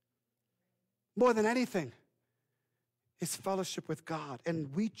 More than anything, it's fellowship with God.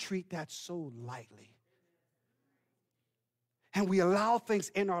 And we treat that so lightly. And we allow things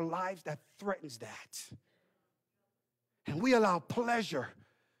in our lives that threatens that. And we allow pleasure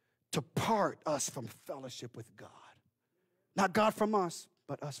to part us from fellowship with God. Not God from us,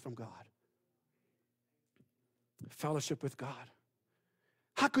 but us from God. Fellowship with God.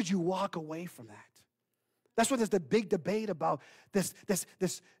 How could you walk away from that? That's what there's the big debate about this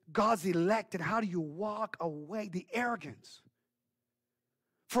God's elect, and how do you walk away? The arrogance.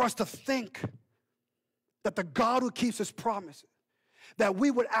 For us to think that the God who keeps his promises, that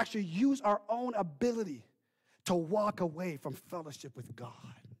we would actually use our own ability to walk away from fellowship with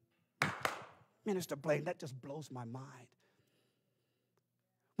God. Minister Blaine, that just blows my mind.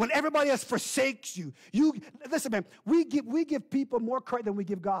 When everybody else forsakes you, listen, man, we give people more credit than we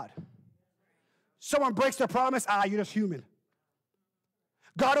give God. Someone breaks their promise, you're just human.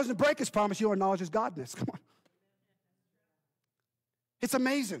 God doesn't break his promise, you acknowledge his godness. Come on. It's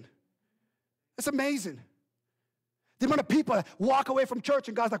amazing. It's amazing. The amount of people that walk away from church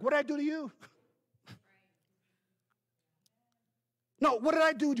and God's like, what did I do to you? No, what did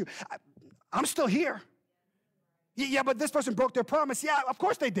I do to you? I'm still here. Yeah, but this person broke their promise. Yeah, of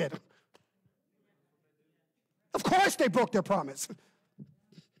course they did. Of course they broke their promise.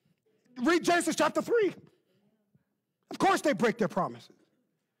 Read Genesis chapter 3. Of course they break their promises.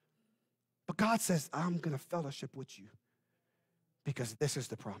 But God says, I'm going to fellowship with you because this is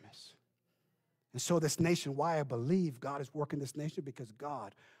the promise. And so this nation, why I believe God is working this nation, because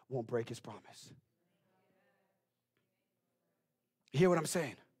God won't break his promise. You hear what I'm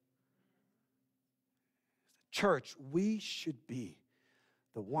saying? Church, we should be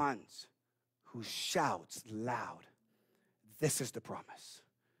the ones who shouts loud, this is the promise.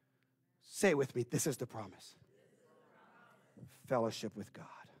 Say it with me, this is the promise. Fellowship with God.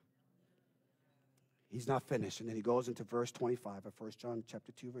 He's not finished. And then he goes into verse 25 of 1 John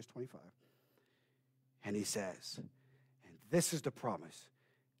chapter 2, verse 25. And he says, and this is the promise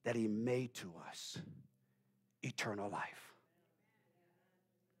that he made to us, eternal life.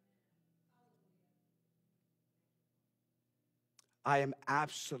 I am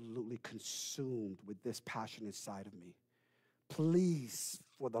absolutely consumed with this passion inside of me. Please,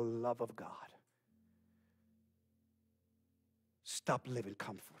 for the love of God, stop living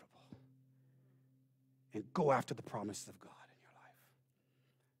comfortable and go after the promises of God in your life,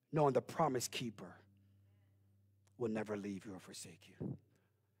 knowing the promise keeper will never leave you or forsake you.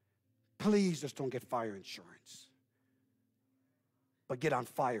 Please just don't get fire insurance, but get on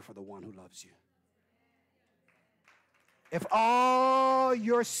fire for the one who loves you. If all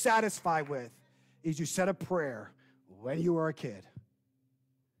you're satisfied with is you said a prayer when you were a kid,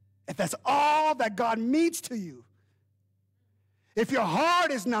 if that's all that God means to you, if your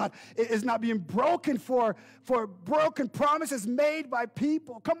heart is not being broken for broken promises made by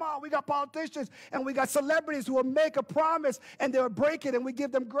people. Come on, we got politicians and we got celebrities who will make a promise and they'll break it, and we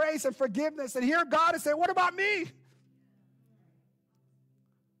give them grace and forgiveness. And here God is saying, what about me?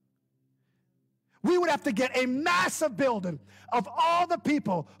 We would have to get a massive building of all the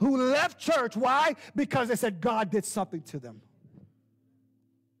people who left church. Why? Because they said God did something to them.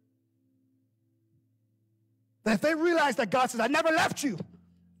 That if they realize that God says, I never left you.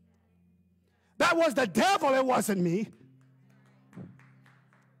 That was the devil, it wasn't me.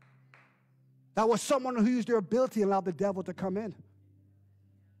 That was someone who used their ability and allowed the devil to come in.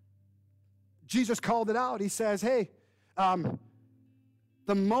 Jesus called it out. He says, hey,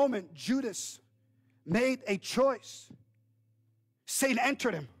 the moment Judas made a choice, Satan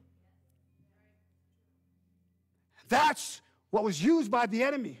entered him. That's what was used by the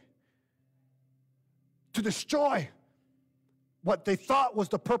enemy to destroy what they thought was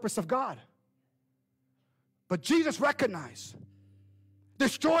the purpose of God. But Jesus recognized,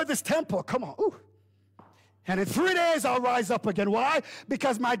 destroy this temple. Come on. Ooh. And in 3 days I'll rise up again. Why?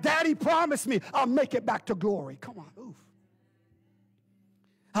 Because my daddy promised me I'll make it back to glory. Come on. Ooh.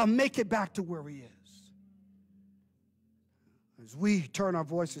 I'll make it back to where he is. As we turn our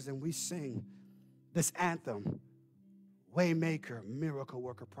voices and we sing this anthem, Waymaker, Miracle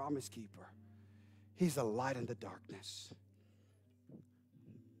Worker, Promise Keeper. He's a light in the darkness.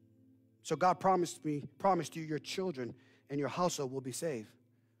 So God promised you your children and your household will be saved.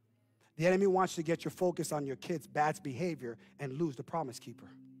 The enemy wants to get your focus on your kids' bad behavior and lose the promise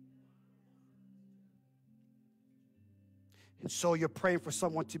keeper. And so you're praying for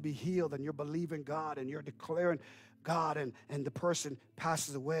someone to be healed, and you're believing God, and you're declaring God, and the person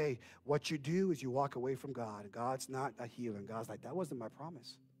passes away. What you do is you walk away from God. God's not a healer. And God's like, that wasn't my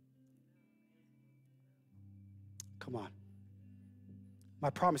promise. Come on.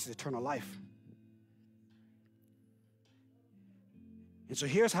 My promise is eternal life. And so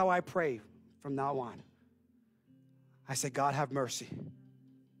here's how I pray from now on. I say, God, have mercy.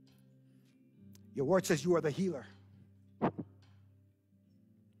 Your word says you are the healer.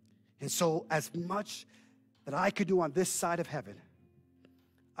 And so as much that I could do on this side of heaven,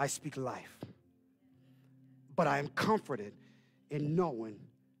 I speak life. But I am comforted in knowing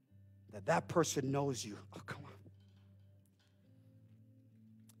that that person knows you. Oh, come on.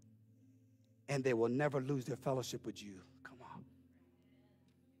 And they will never lose their fellowship with you. Come on.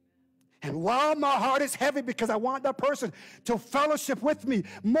 And while my heart is heavy because I want that person to fellowship with me,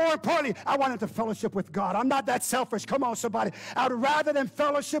 more importantly, I want them to fellowship with God. I'm not that selfish. Come on, somebody. I'd rather than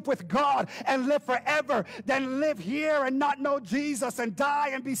fellowship with God and live forever than live here and not know Jesus and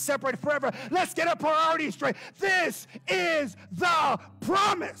die and be separated forever. Let's get our priorities straight. This is the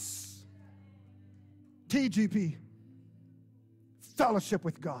promise. TGP. Fellowship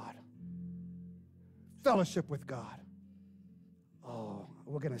with God. Fellowship with God. Oh,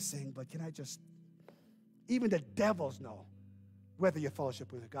 we're going to sing, but can I just, even the devils know whether you're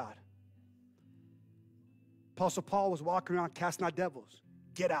fellowship with God. Apostle Paul was walking around casting out devils.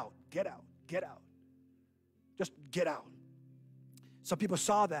 Get out, get out, get out. Just get out. Some people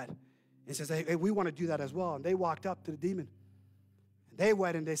saw that and says, hey, we want to do that as well. And they walked up to the demon. And they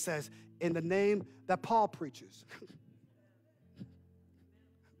went and they says, in the name that Paul preaches.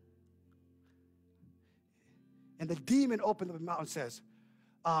 And the demon opened up his mouth and says,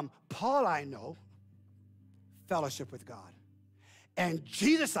 Paul I know, fellowship with God. And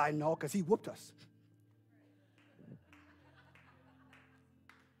Jesus I know because he whooped us.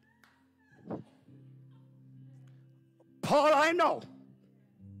 Paul I know.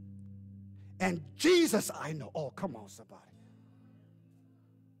 And Jesus I know. Oh, come on, somebody.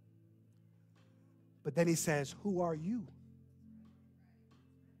 But then he says, who are you?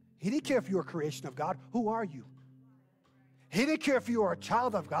 He didn't care if you were a creation of God. Who are you? He didn't care if you are a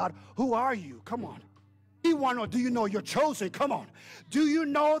child of God. Who are you? Come on. He want to know, do you know you're chosen? Come on. Do you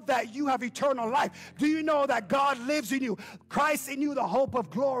know that you have eternal life? Do you know that God lives in you? Christ in you, the hope of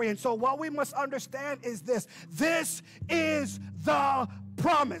glory. And so what we must understand is this. This is the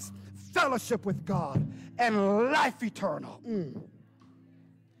promise. Fellowship with God and life eternal.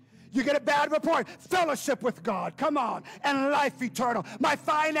 You get a bad report. Fellowship with God. Come on. And life eternal. My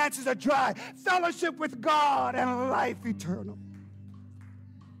finances are dry. Fellowship with God and life eternal.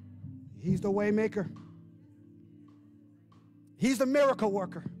 He's the way maker. He's the miracle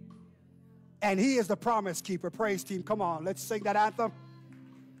worker. And he is the promise keeper. Praise team. Come on. Let's sing that anthem.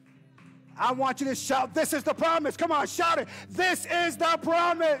 I want you to shout, this is the promise. Come on, shout it. This is the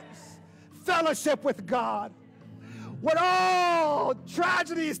promise. Fellowship with God. When all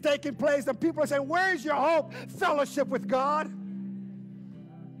tragedy is taking place and people are saying, where's your hope? Fellowship with God.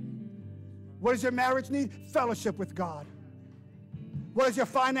 What does your marriage need? Fellowship with God. What does your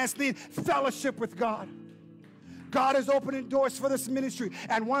finance need? Fellowship with God. God is opening doors for this ministry.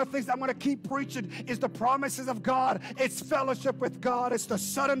 And one of the things I'm going to keep preaching is the promises of God. It's fellowship with God. It's the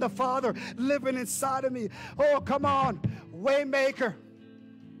Son and the Father living inside of me. Oh, come on. Waymaker.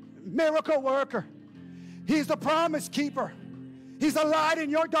 Miracle worker. He's the promise keeper. He's a light in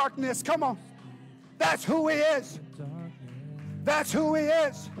your darkness. Come on. That's who he is. That's who he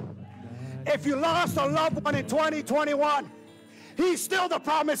is. If you lost a loved one in 2021, he's still the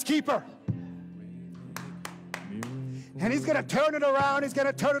promise keeper. And he's going to turn it around. He's going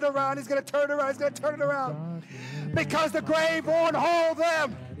to turn it around. He's going to turn it around. He's going to turn it around. Because the grave won't hold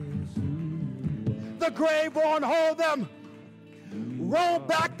them. The grave won't hold them. Roll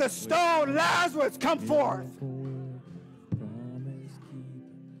back the stone. Lazarus, come forth.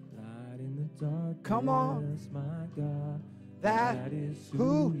 Come on. That is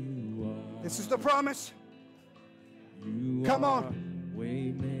who? This is the promise. Come on.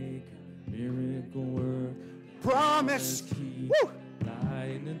 Waymaker, miracle work. Promise. Woo.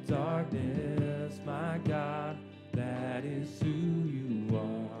 Light in the darkness, my God, that is who you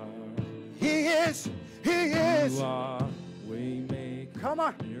are. He is. He is. You are waymaker. Come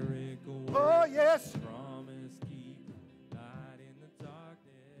on. Miracle Oh, yes.